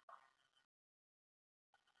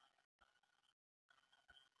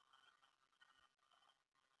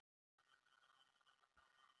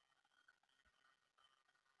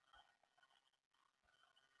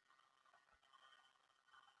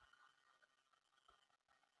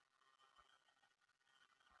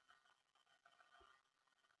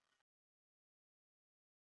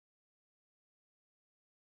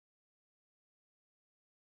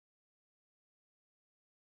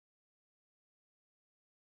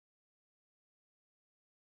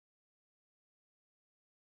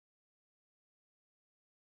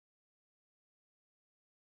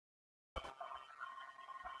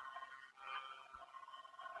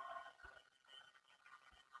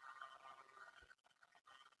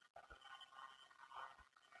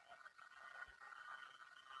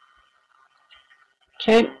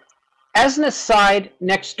 Okay, as an aside,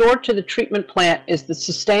 next door to the treatment plant is the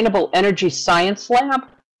Sustainable Energy Science Lab.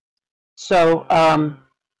 So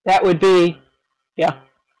that would be, yeah,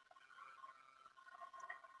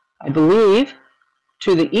 I believe,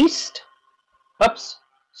 to the east. Oops,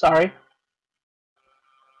 sorry.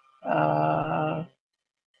 To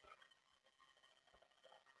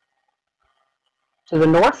the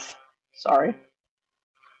north, sorry.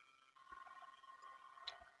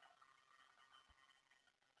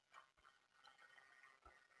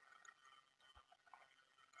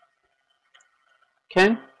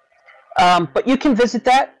 Okay, but you can visit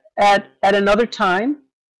that at another time.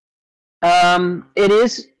 It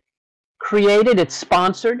is created, it's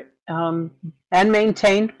sponsored and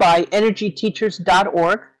maintained by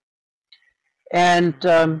energyteachers.org.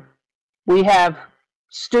 And we have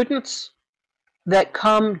students that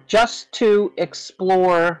come just to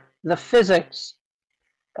explore the physics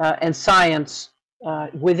and science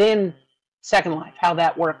within Second Life, how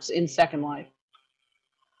that works in Second Life.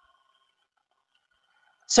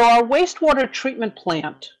 So our wastewater treatment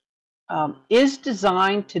plant is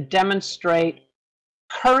designed to demonstrate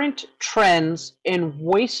current trends in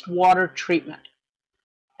wastewater treatment.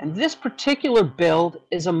 And this particular build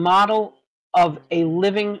is a model of a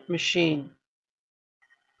living machine.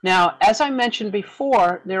 Now, as I mentioned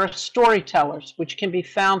before, there are storytellers which can be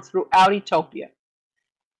found throughout Etopia.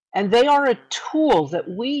 And they are a tool that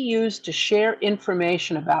we use to share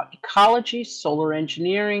information about ecology, solar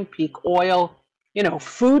engineering, peak oil, you know,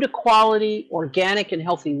 food equality, organic and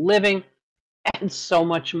healthy living, and so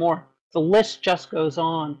much more. The list just goes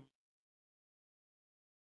on.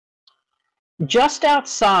 Just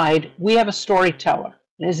outside, we have a storyteller.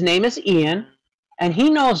 His name is Ian, and he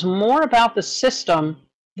knows more about the system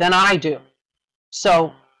than I do.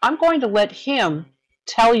 So I'm going to let him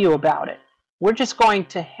tell you about it. We're just going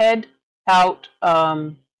to have out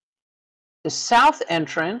the south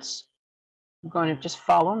entrance. I'm going to just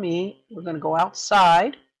follow me. We're going to go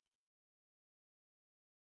outside.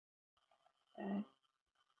 Okay.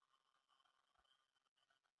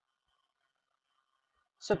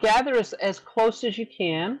 So gather as close as you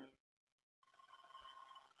can.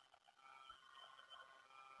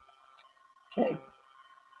 Okay.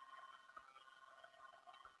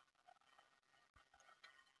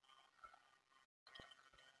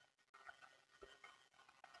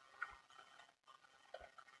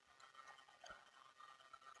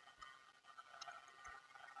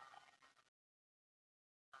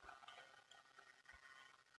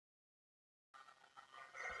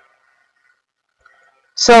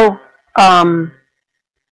 So I'm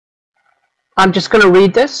just going to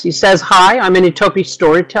read this. He says, "Hi, I'm an Etopia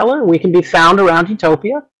storyteller. We can be found around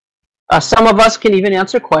Etopia. Some of us can even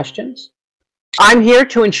answer questions. I'm here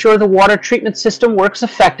to ensure the water treatment system works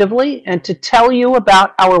effectively and to tell you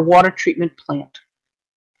about our water treatment plant.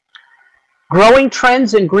 Growing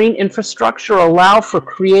trends in green infrastructure allow for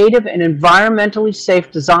creative and environmentally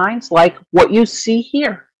safe designs like what you see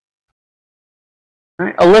here.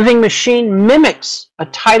 Right? A living machine mimics a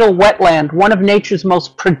tidal wetland, one of nature's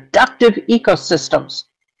most productive ecosystems.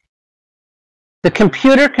 The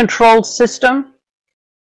computer-controlled system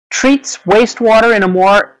treats wastewater in a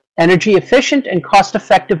more energy efficient and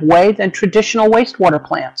cost-effective way than traditional wastewater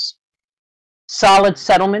plants. Solid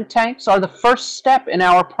settlement tanks are the first step in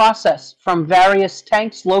our process. From various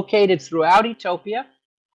tanks located throughout Etopia,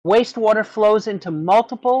 wastewater flows into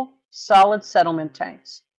multiple solid settlement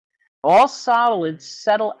tanks. All solids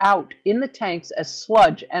settle out in the tanks as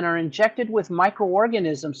sludge and are injected with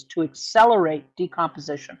microorganisms to accelerate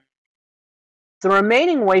decomposition. The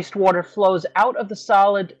remaining wastewater flows out of the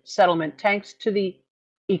solid settlement tanks to the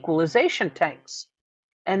equalization tanks,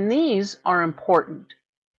 and these are important.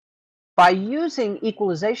 By using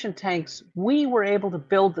equalization tanks, we were able to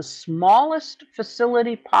build the smallest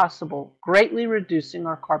facility possible, greatly reducing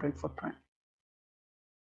our carbon footprint.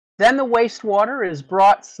 Then the wastewater is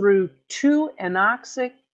brought through two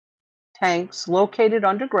anoxic tanks located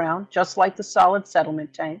underground, just like the solid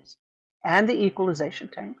settlement tanks and the equalization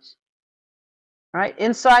tanks. Right?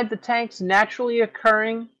 Inside the tanks, naturally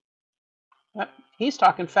occurring, he's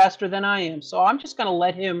talking faster than I am, so I'm just going to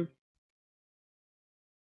let him.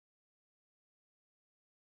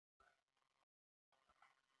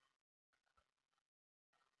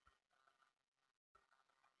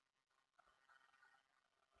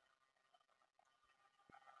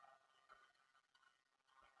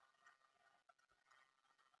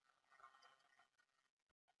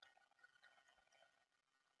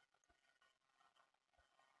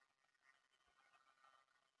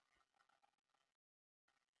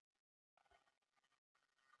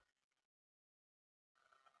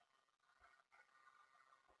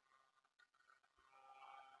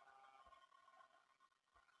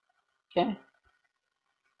 Okay.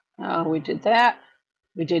 We did that.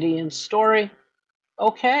 We did Ian's story.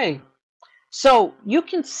 Okay. So you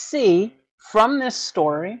can see from this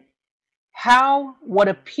story how what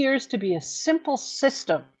appears to be a simple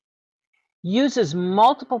system uses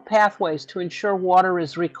multiple pathways to ensure water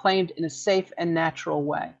is reclaimed in a safe and natural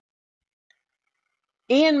way.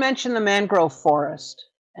 Ian mentioned the mangrove forest,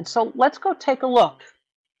 and so let's go take a look.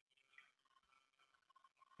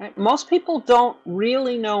 Right? Most people don't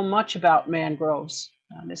really know much about mangroves.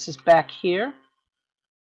 This is back here.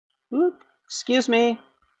 Oop, excuse me.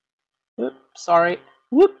 Oop, sorry.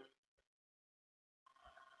 Whoop.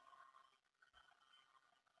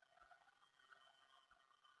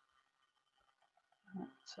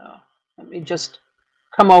 So let me just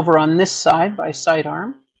come over on this side by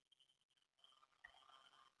sidearm.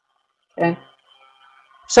 Okay.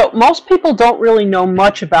 So most people don't really know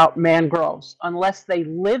much about mangroves unless they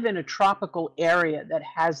live in a tropical area that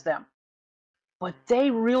has them. But they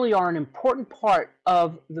really are an important part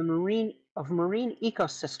of the marine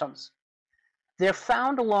ecosystems. They're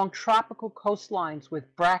found along tropical coastlines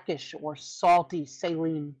with brackish or salty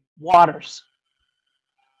saline waters.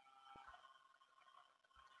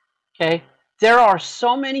 Okay, there are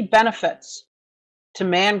so many benefits to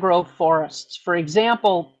mangrove forests. For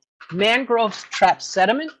example, mangroves trap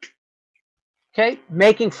sediment, okay,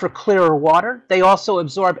 making for clearer water. They also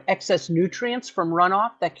absorb excess nutrients from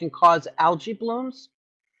runoff that can cause algae blooms,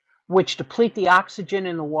 which deplete the oxygen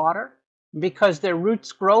in the water. Because their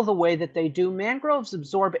roots grow the way that they do, mangroves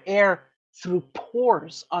absorb air through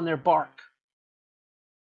pores on their bark.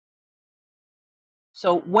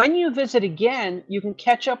 So when you visit again, you can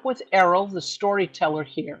catch up with Errol, the storyteller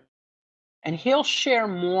here, and he'll share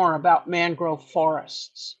more about mangrove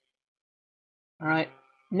forests. All right.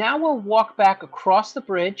 Now we'll walk back across the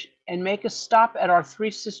bridge and make a stop at our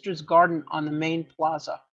Three Sisters Garden on the main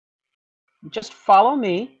plaza. Just follow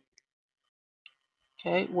me.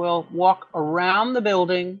 Okay, we'll walk around the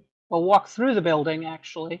building. We'll walk through the building,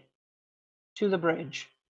 actually, to the bridge.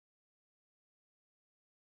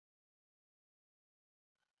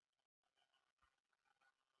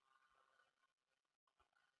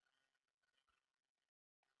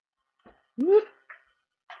 Whoop.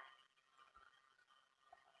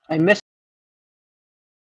 I missed.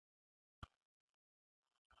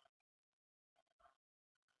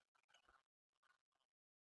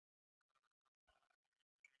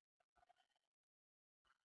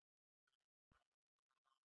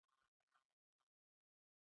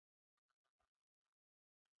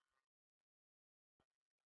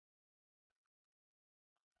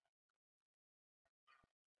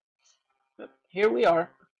 Here we are.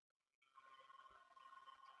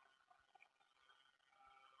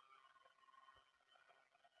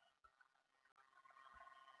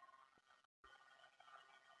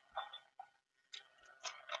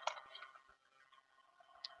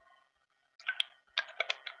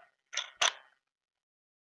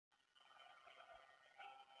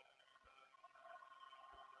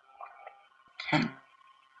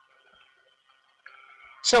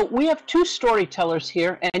 So we have two storytellers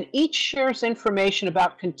here, and each shares information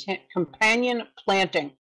about companion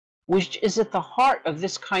planting, which is at the heart of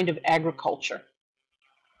this kind of agriculture.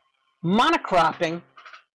 Monocropping,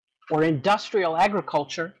 or industrial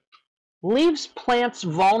agriculture, leaves plants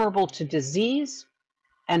vulnerable to disease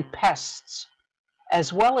and pests,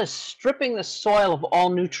 as well as stripping the soil of all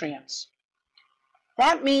nutrients.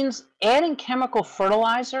 That means adding chemical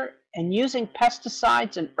fertilizer and using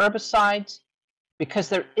pesticides and herbicides because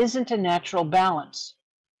there isn't a natural balance.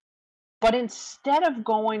 But instead of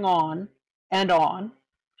going on and on,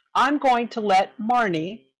 I'm going to let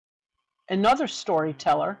Marnie, another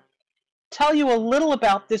storyteller, tell you a little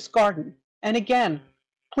about this garden. And again,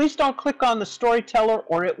 please don't click on the storyteller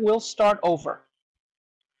or it will start over.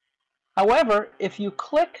 However, if you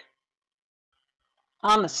click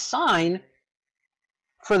on the sign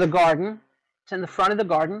for the garden, it's in the front of the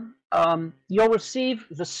garden, you'll receive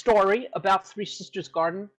the story about Three Sisters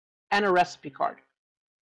Garden and a recipe card.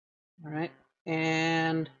 All right,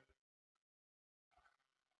 and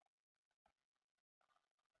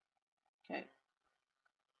okay,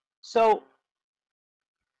 so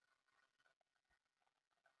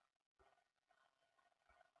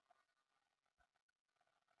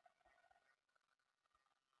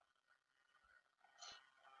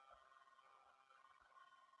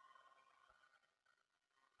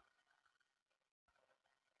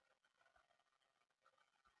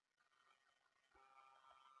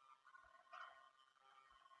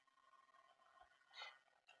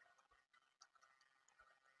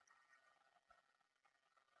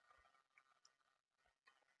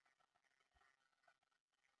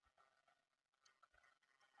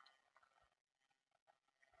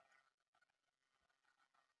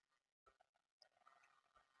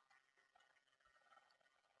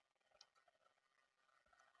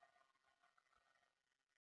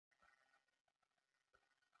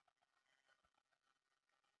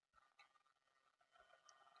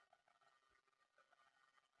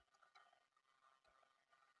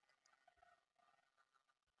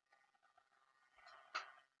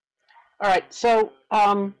all right, so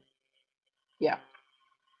yeah.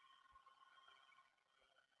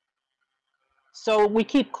 So we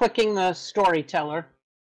keep clicking the storyteller.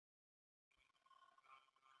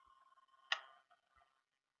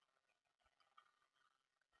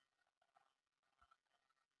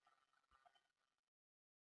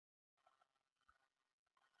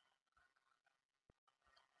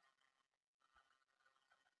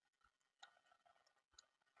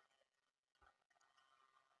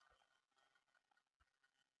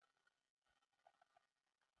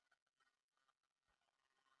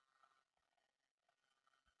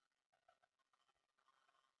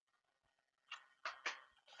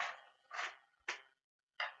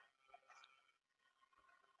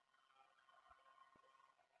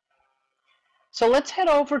 So let's head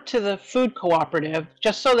over to the food cooperative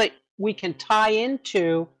just so that we can tie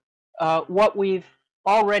into what we've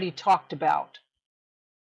already talked about.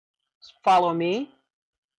 Follow me.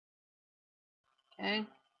 Okay.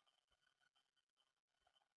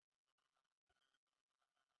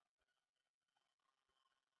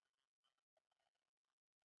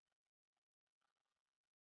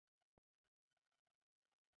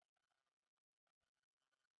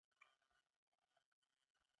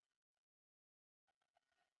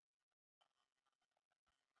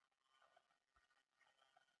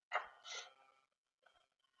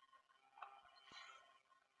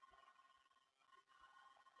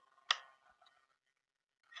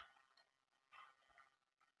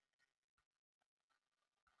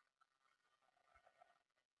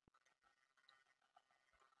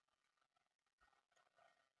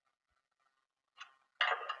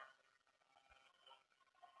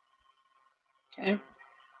 Okay.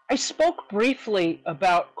 I spoke briefly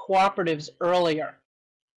about cooperatives earlier,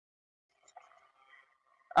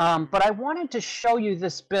 but I wanted to show you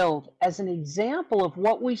this build as an example of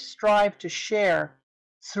what we strive to share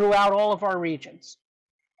throughout all of our regions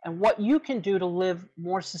and what you can do to live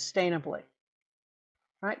more sustainably.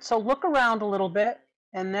 All right, so look around a little bit,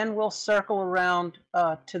 and then we'll circle around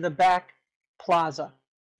to the back plaza.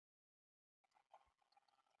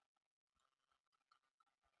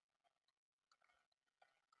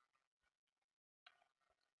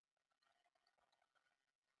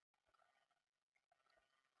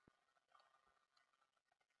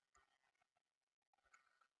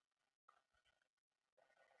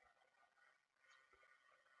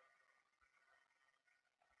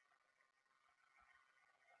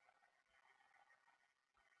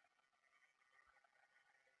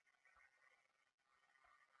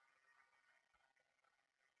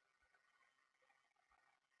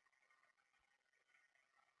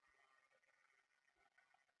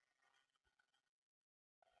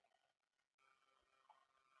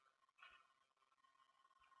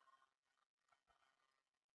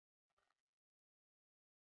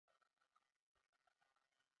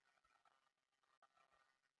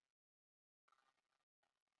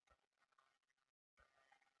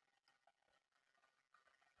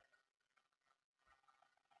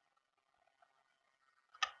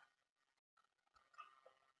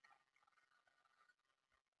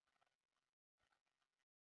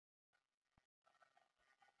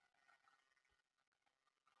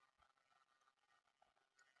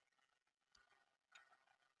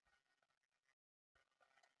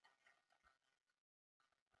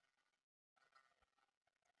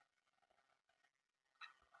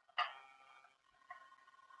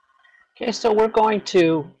 Okay, so we're going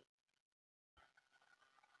to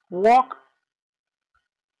walk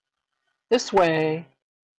this way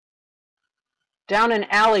down an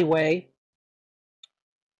alleyway,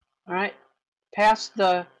 all right, past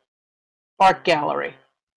the art gallery,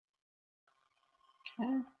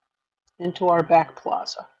 okay, into our back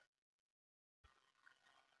plaza.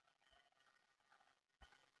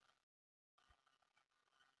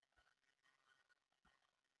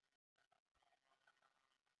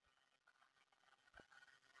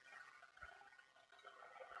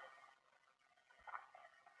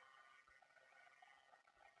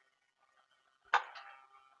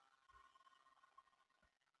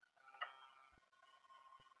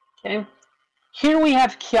 Okay, here we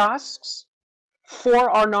have kiosks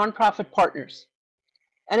for our nonprofit partners,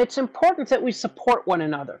 and it's important that we support one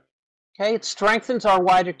another. Okay, it strengthens our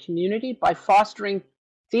wider community by fostering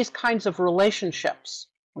these kinds of relationships.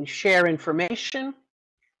 We share information,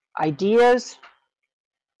 ideas.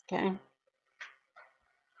 Okay,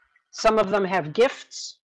 some of them have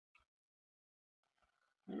gifts.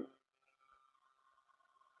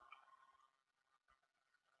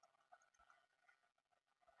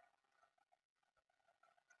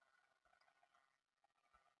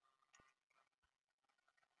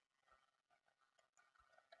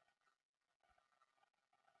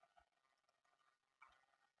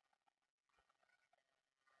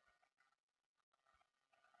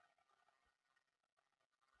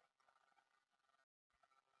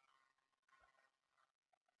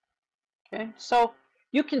 Okay, so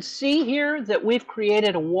you can see here that we've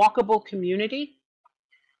created a walkable community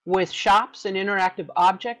with shops and interactive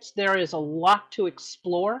objects. There is a lot to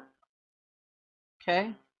explore.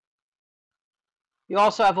 Okay. You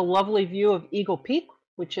also have a lovely view of Eagle Peak,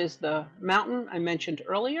 which is the mountain I mentioned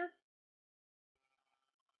earlier.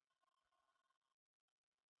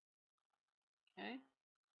 Okay.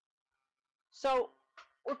 So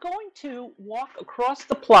we're going to walk across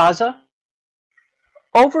the plaza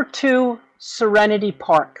over to Serenity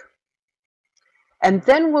Park, and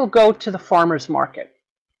then we'll go to the farmers market.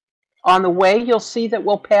 On the way, you'll see that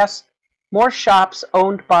we'll pass more shops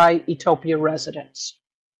owned by Etopia residents.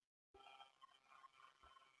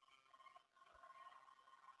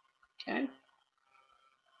 Okay.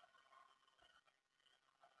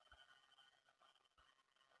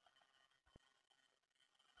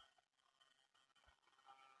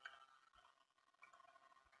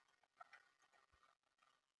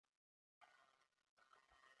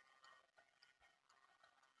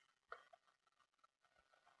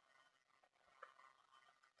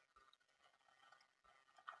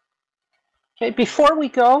 Okay, before we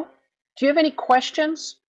go, do you have any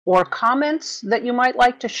questions or comments that you might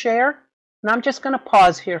like to share? And I'm just going to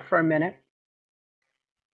pause here for a minute.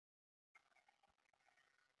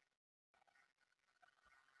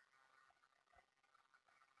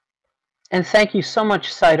 And thank you so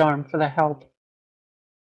much, Sidearm, for the help.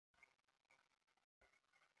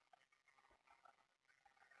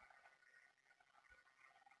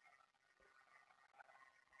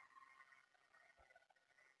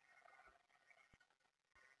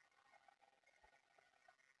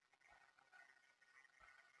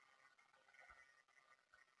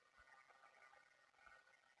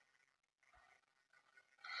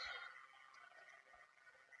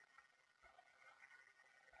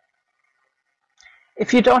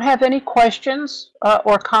 If you don't have any questions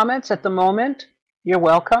or comments at the moment, you're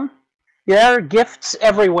welcome. There are gifts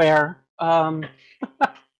everywhere,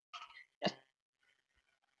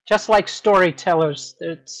 just like storytellers.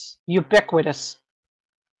 It's ubiquitous.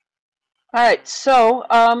 All right,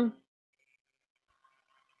 so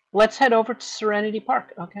let's head over to Serenity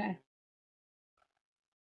Park. Okay.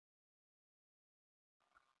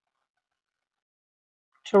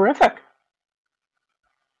 Terrific.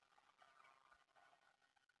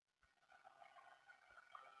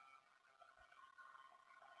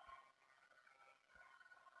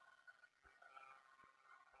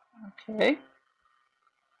 Okay.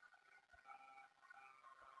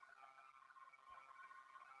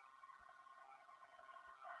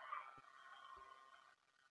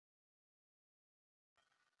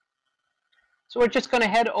 So we're just going to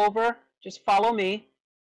head over. Just follow me.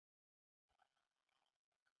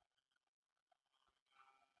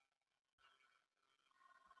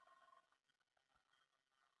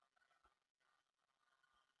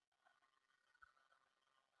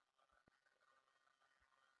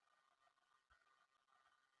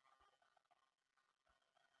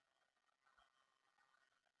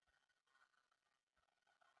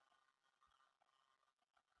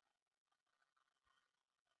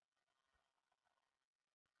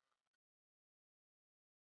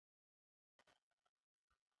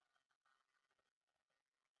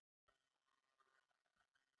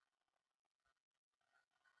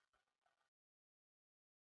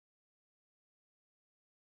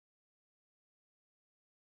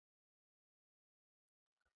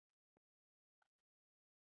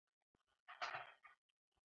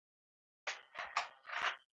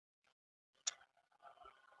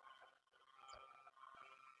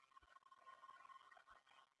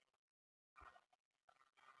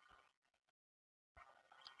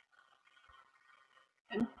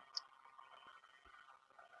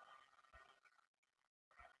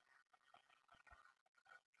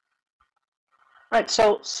 All right,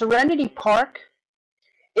 so Serenity Park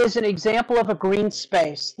is an example of a green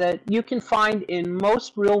space that you can find in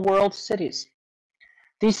most real-world cities.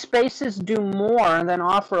 These spaces do more than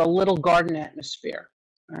offer a little garden atmosphere.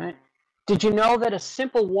 Right? Did you know that a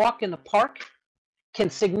simple walk in the park can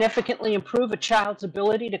significantly improve a child's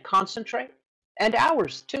ability to concentrate? And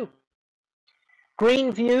ours, too.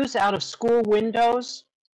 Green views out of school windows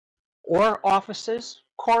or offices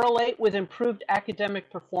correlate with improved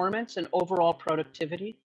academic performance and overall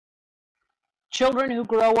productivity. Children who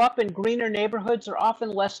grow up in greener neighborhoods are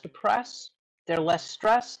often less depressed, they're less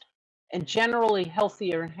stressed, and generally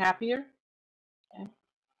healthier and happier. Okay.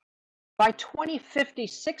 By 2050,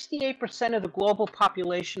 68% of the global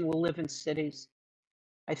population will live in cities.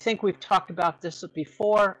 I think we've talked about this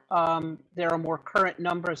before. There are more current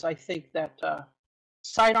numbers, I think, that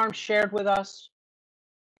Sidearm shared with us.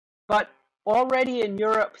 But already in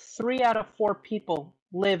Europe, 3 out of 4 people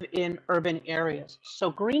live in urban areas. So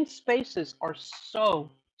green spaces are so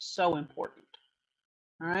important.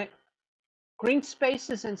 All right. Green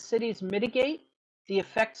spaces in cities mitigate the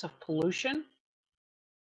effects of pollution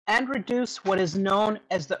and reduce what is known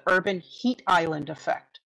as the urban heat island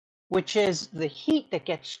effect, which is the heat that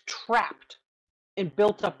gets trapped in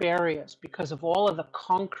built up areas because of all of the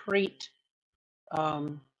concrete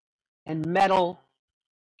and metal.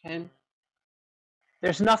 Okay?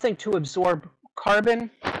 There's nothing to absorb carbon.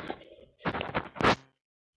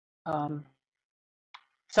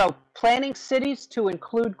 So planning cities to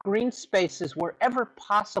include green spaces wherever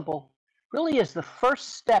possible really is the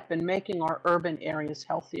first step in making our urban areas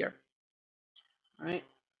healthier. Right?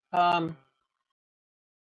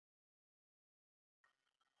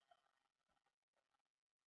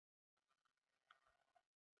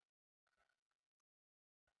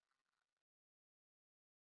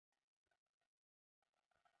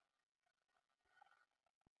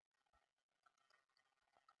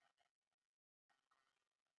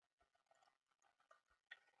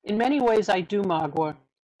 In many ways, I do, Magua.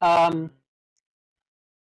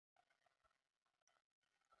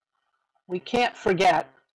 We can't forget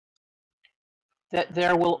that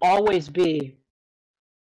there will always be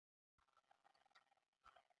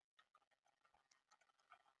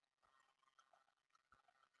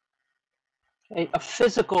a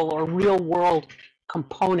physical or real world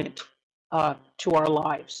component to our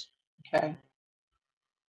lives. Okay.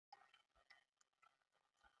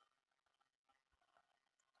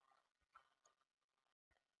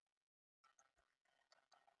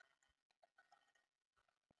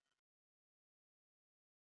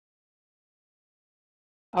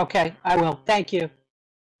 Okay, I will. Thank you.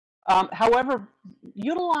 However,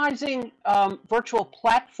 utilizing virtual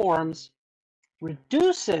platforms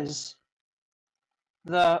reduces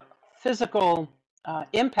the physical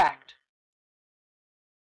impact.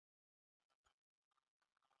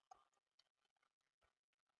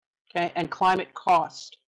 Okay, and climate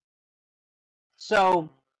cost. So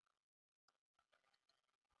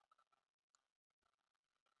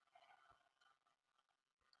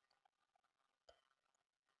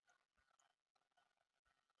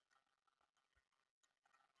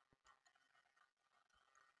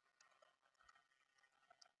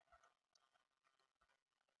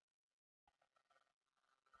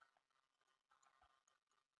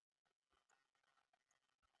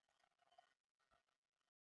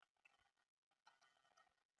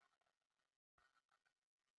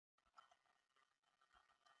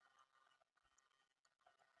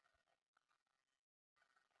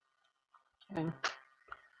okay.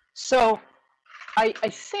 So I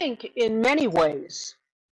think in many ways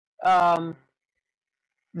um,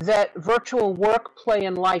 that virtual work, play,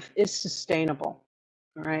 and life is sustainable.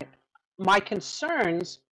 All right. My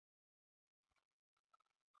concerns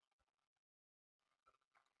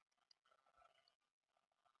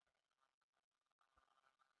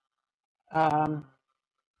um,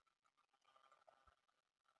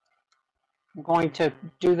 I'm going to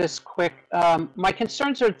do this quick. My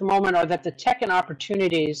concerns at the moment are that the tech and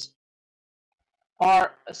opportunities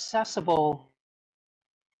are accessible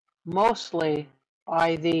mostly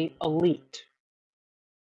by the elite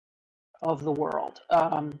of the world.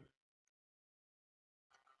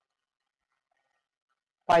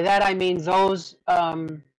 By that I mean those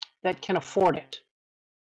that can afford it.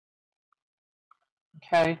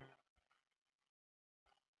 Okay.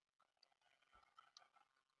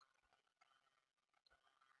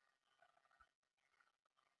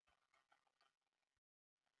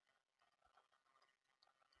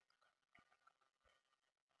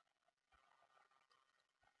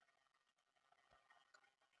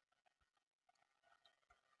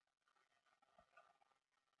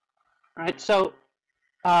 All right. So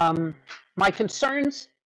my concerns,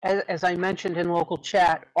 as I mentioned in local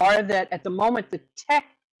chat, are that at the moment the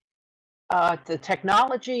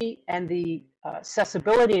technology and the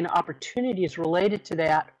accessibility and opportunities related to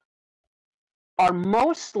that are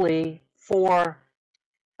mostly for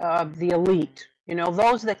the elite,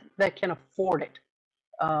 those that can afford it.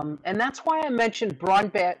 And that's why I mentioned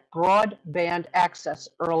broadband access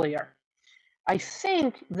earlier. I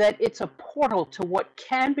think that it's a portal to what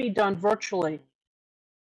can be done virtually,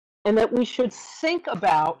 and that we should think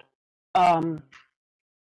about um,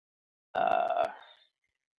 uh,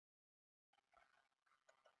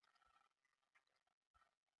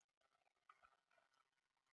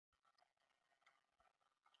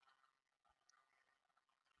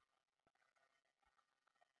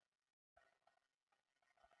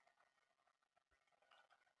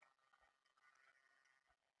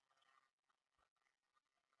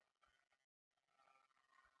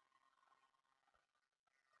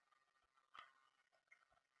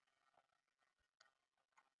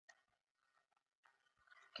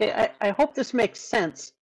 okay, I hope this makes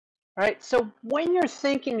sense. All right, so when you're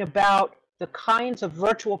thinking about the kinds of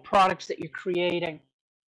virtual products that you're creating,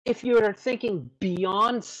 if you're thinking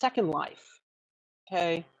beyond Second Life,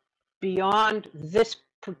 okay, beyond this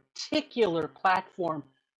particular platform,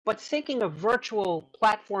 but thinking of virtual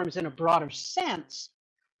platforms in a broader sense,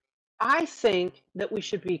 I think that we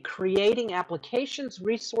should be creating applications,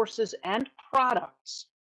 resources, and products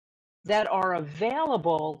that are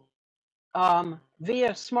available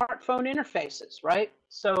via smartphone interfaces, right?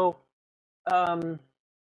 So um,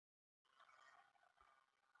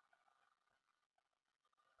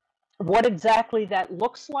 what exactly that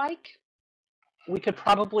looks like, we could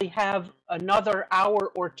probably have another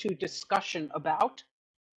hour or two discussion about,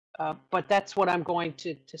 but that's what I'm going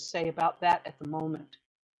to say about that at the moment.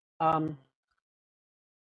 Um,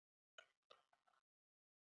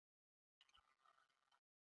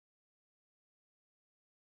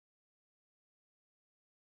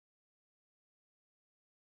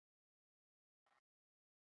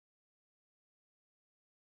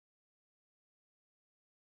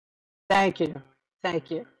 Thank you.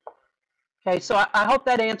 Thank you. Okay, so I hope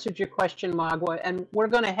that answered your question, Magua, and we're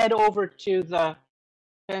going to head over to the,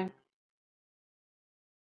 okay,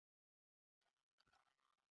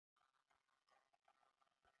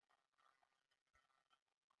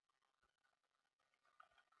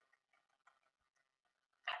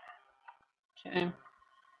 okay.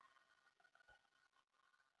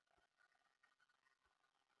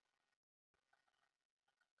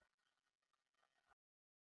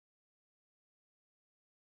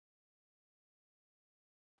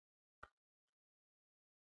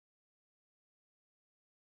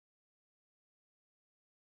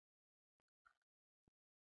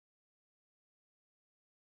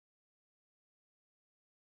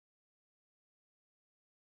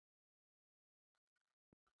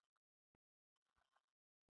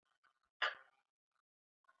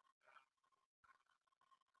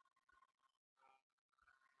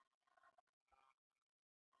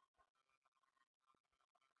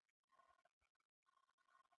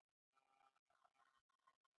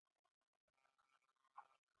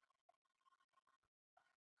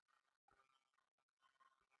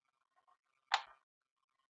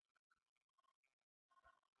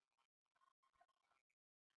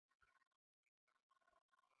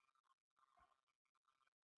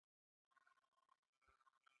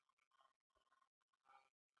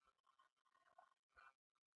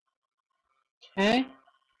 Okay,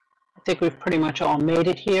 I think we've pretty much all made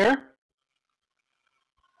it here.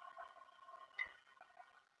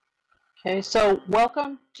 Okay, so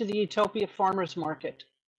welcome to the Etopia Farmers Market.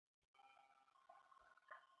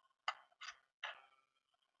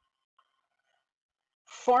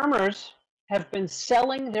 Farmers have been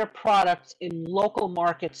selling their products in local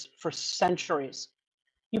markets for centuries.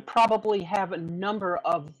 You probably have a number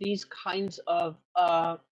of these kinds of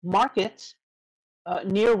markets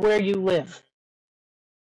near where you live.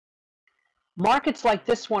 Markets like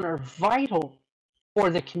this one are vital for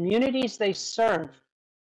the communities they serve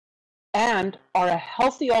and are a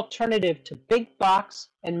healthy alternative to big box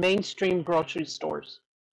and mainstream grocery stores.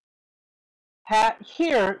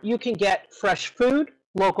 Here you can get fresh food,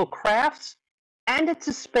 local crafts, and it's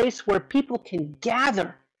a space where people can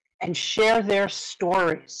gather and share their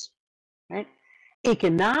stories. Right?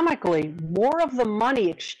 Economically, more of the money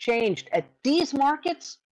exchanged at these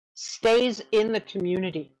markets stays in the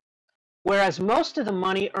community, whereas most of the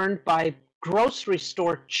money earned by grocery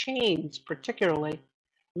store chains, particularly,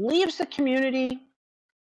 leaves the community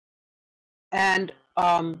and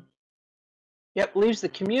leaves the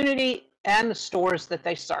community and the stores that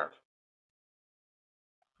they serve.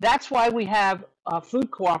 That's why we have a food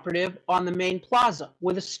cooperative on the main plaza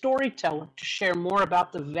with a storyteller to share more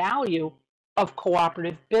about the value of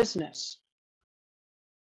cooperative business.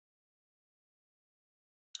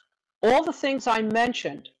 All the things I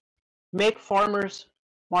mentioned make farmers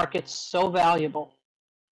markets so valuable.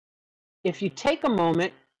 If you take a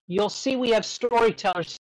moment, you'll see we have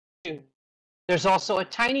storytellers too. There's also a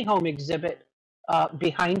tiny home exhibit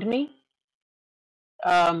behind me.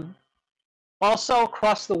 Also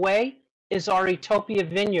across the way is our Etopia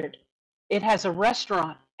Vineyard. It has a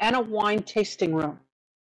restaurant and a wine tasting room.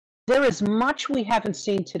 There is much we haven't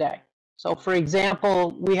seen today. So for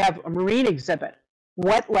example, we have a marine exhibit,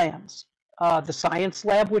 wetlands, the science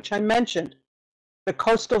lab, which I mentioned, the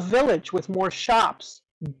coastal village with more shops,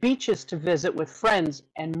 beaches to visit with friends,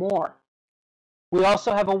 and more. We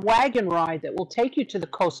also have a wagon ride that will take you to the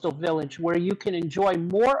coastal village where you can enjoy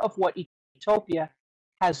more of what Etopia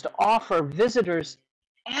has to offer visitors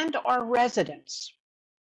and our residents.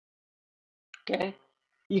 Okay,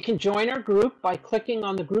 you can join our group by clicking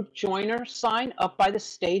on the group joiner sign up by the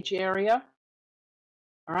stage area.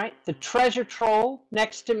 All right, the treasure troll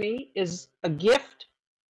next to me is a gift,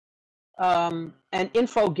 an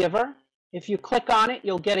info giver. If you click on it,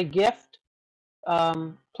 you'll get a gift,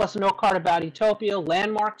 plus a note card about Etopia,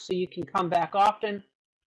 landmarks so you can come back often,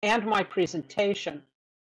 and my presentation.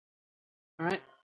 All right.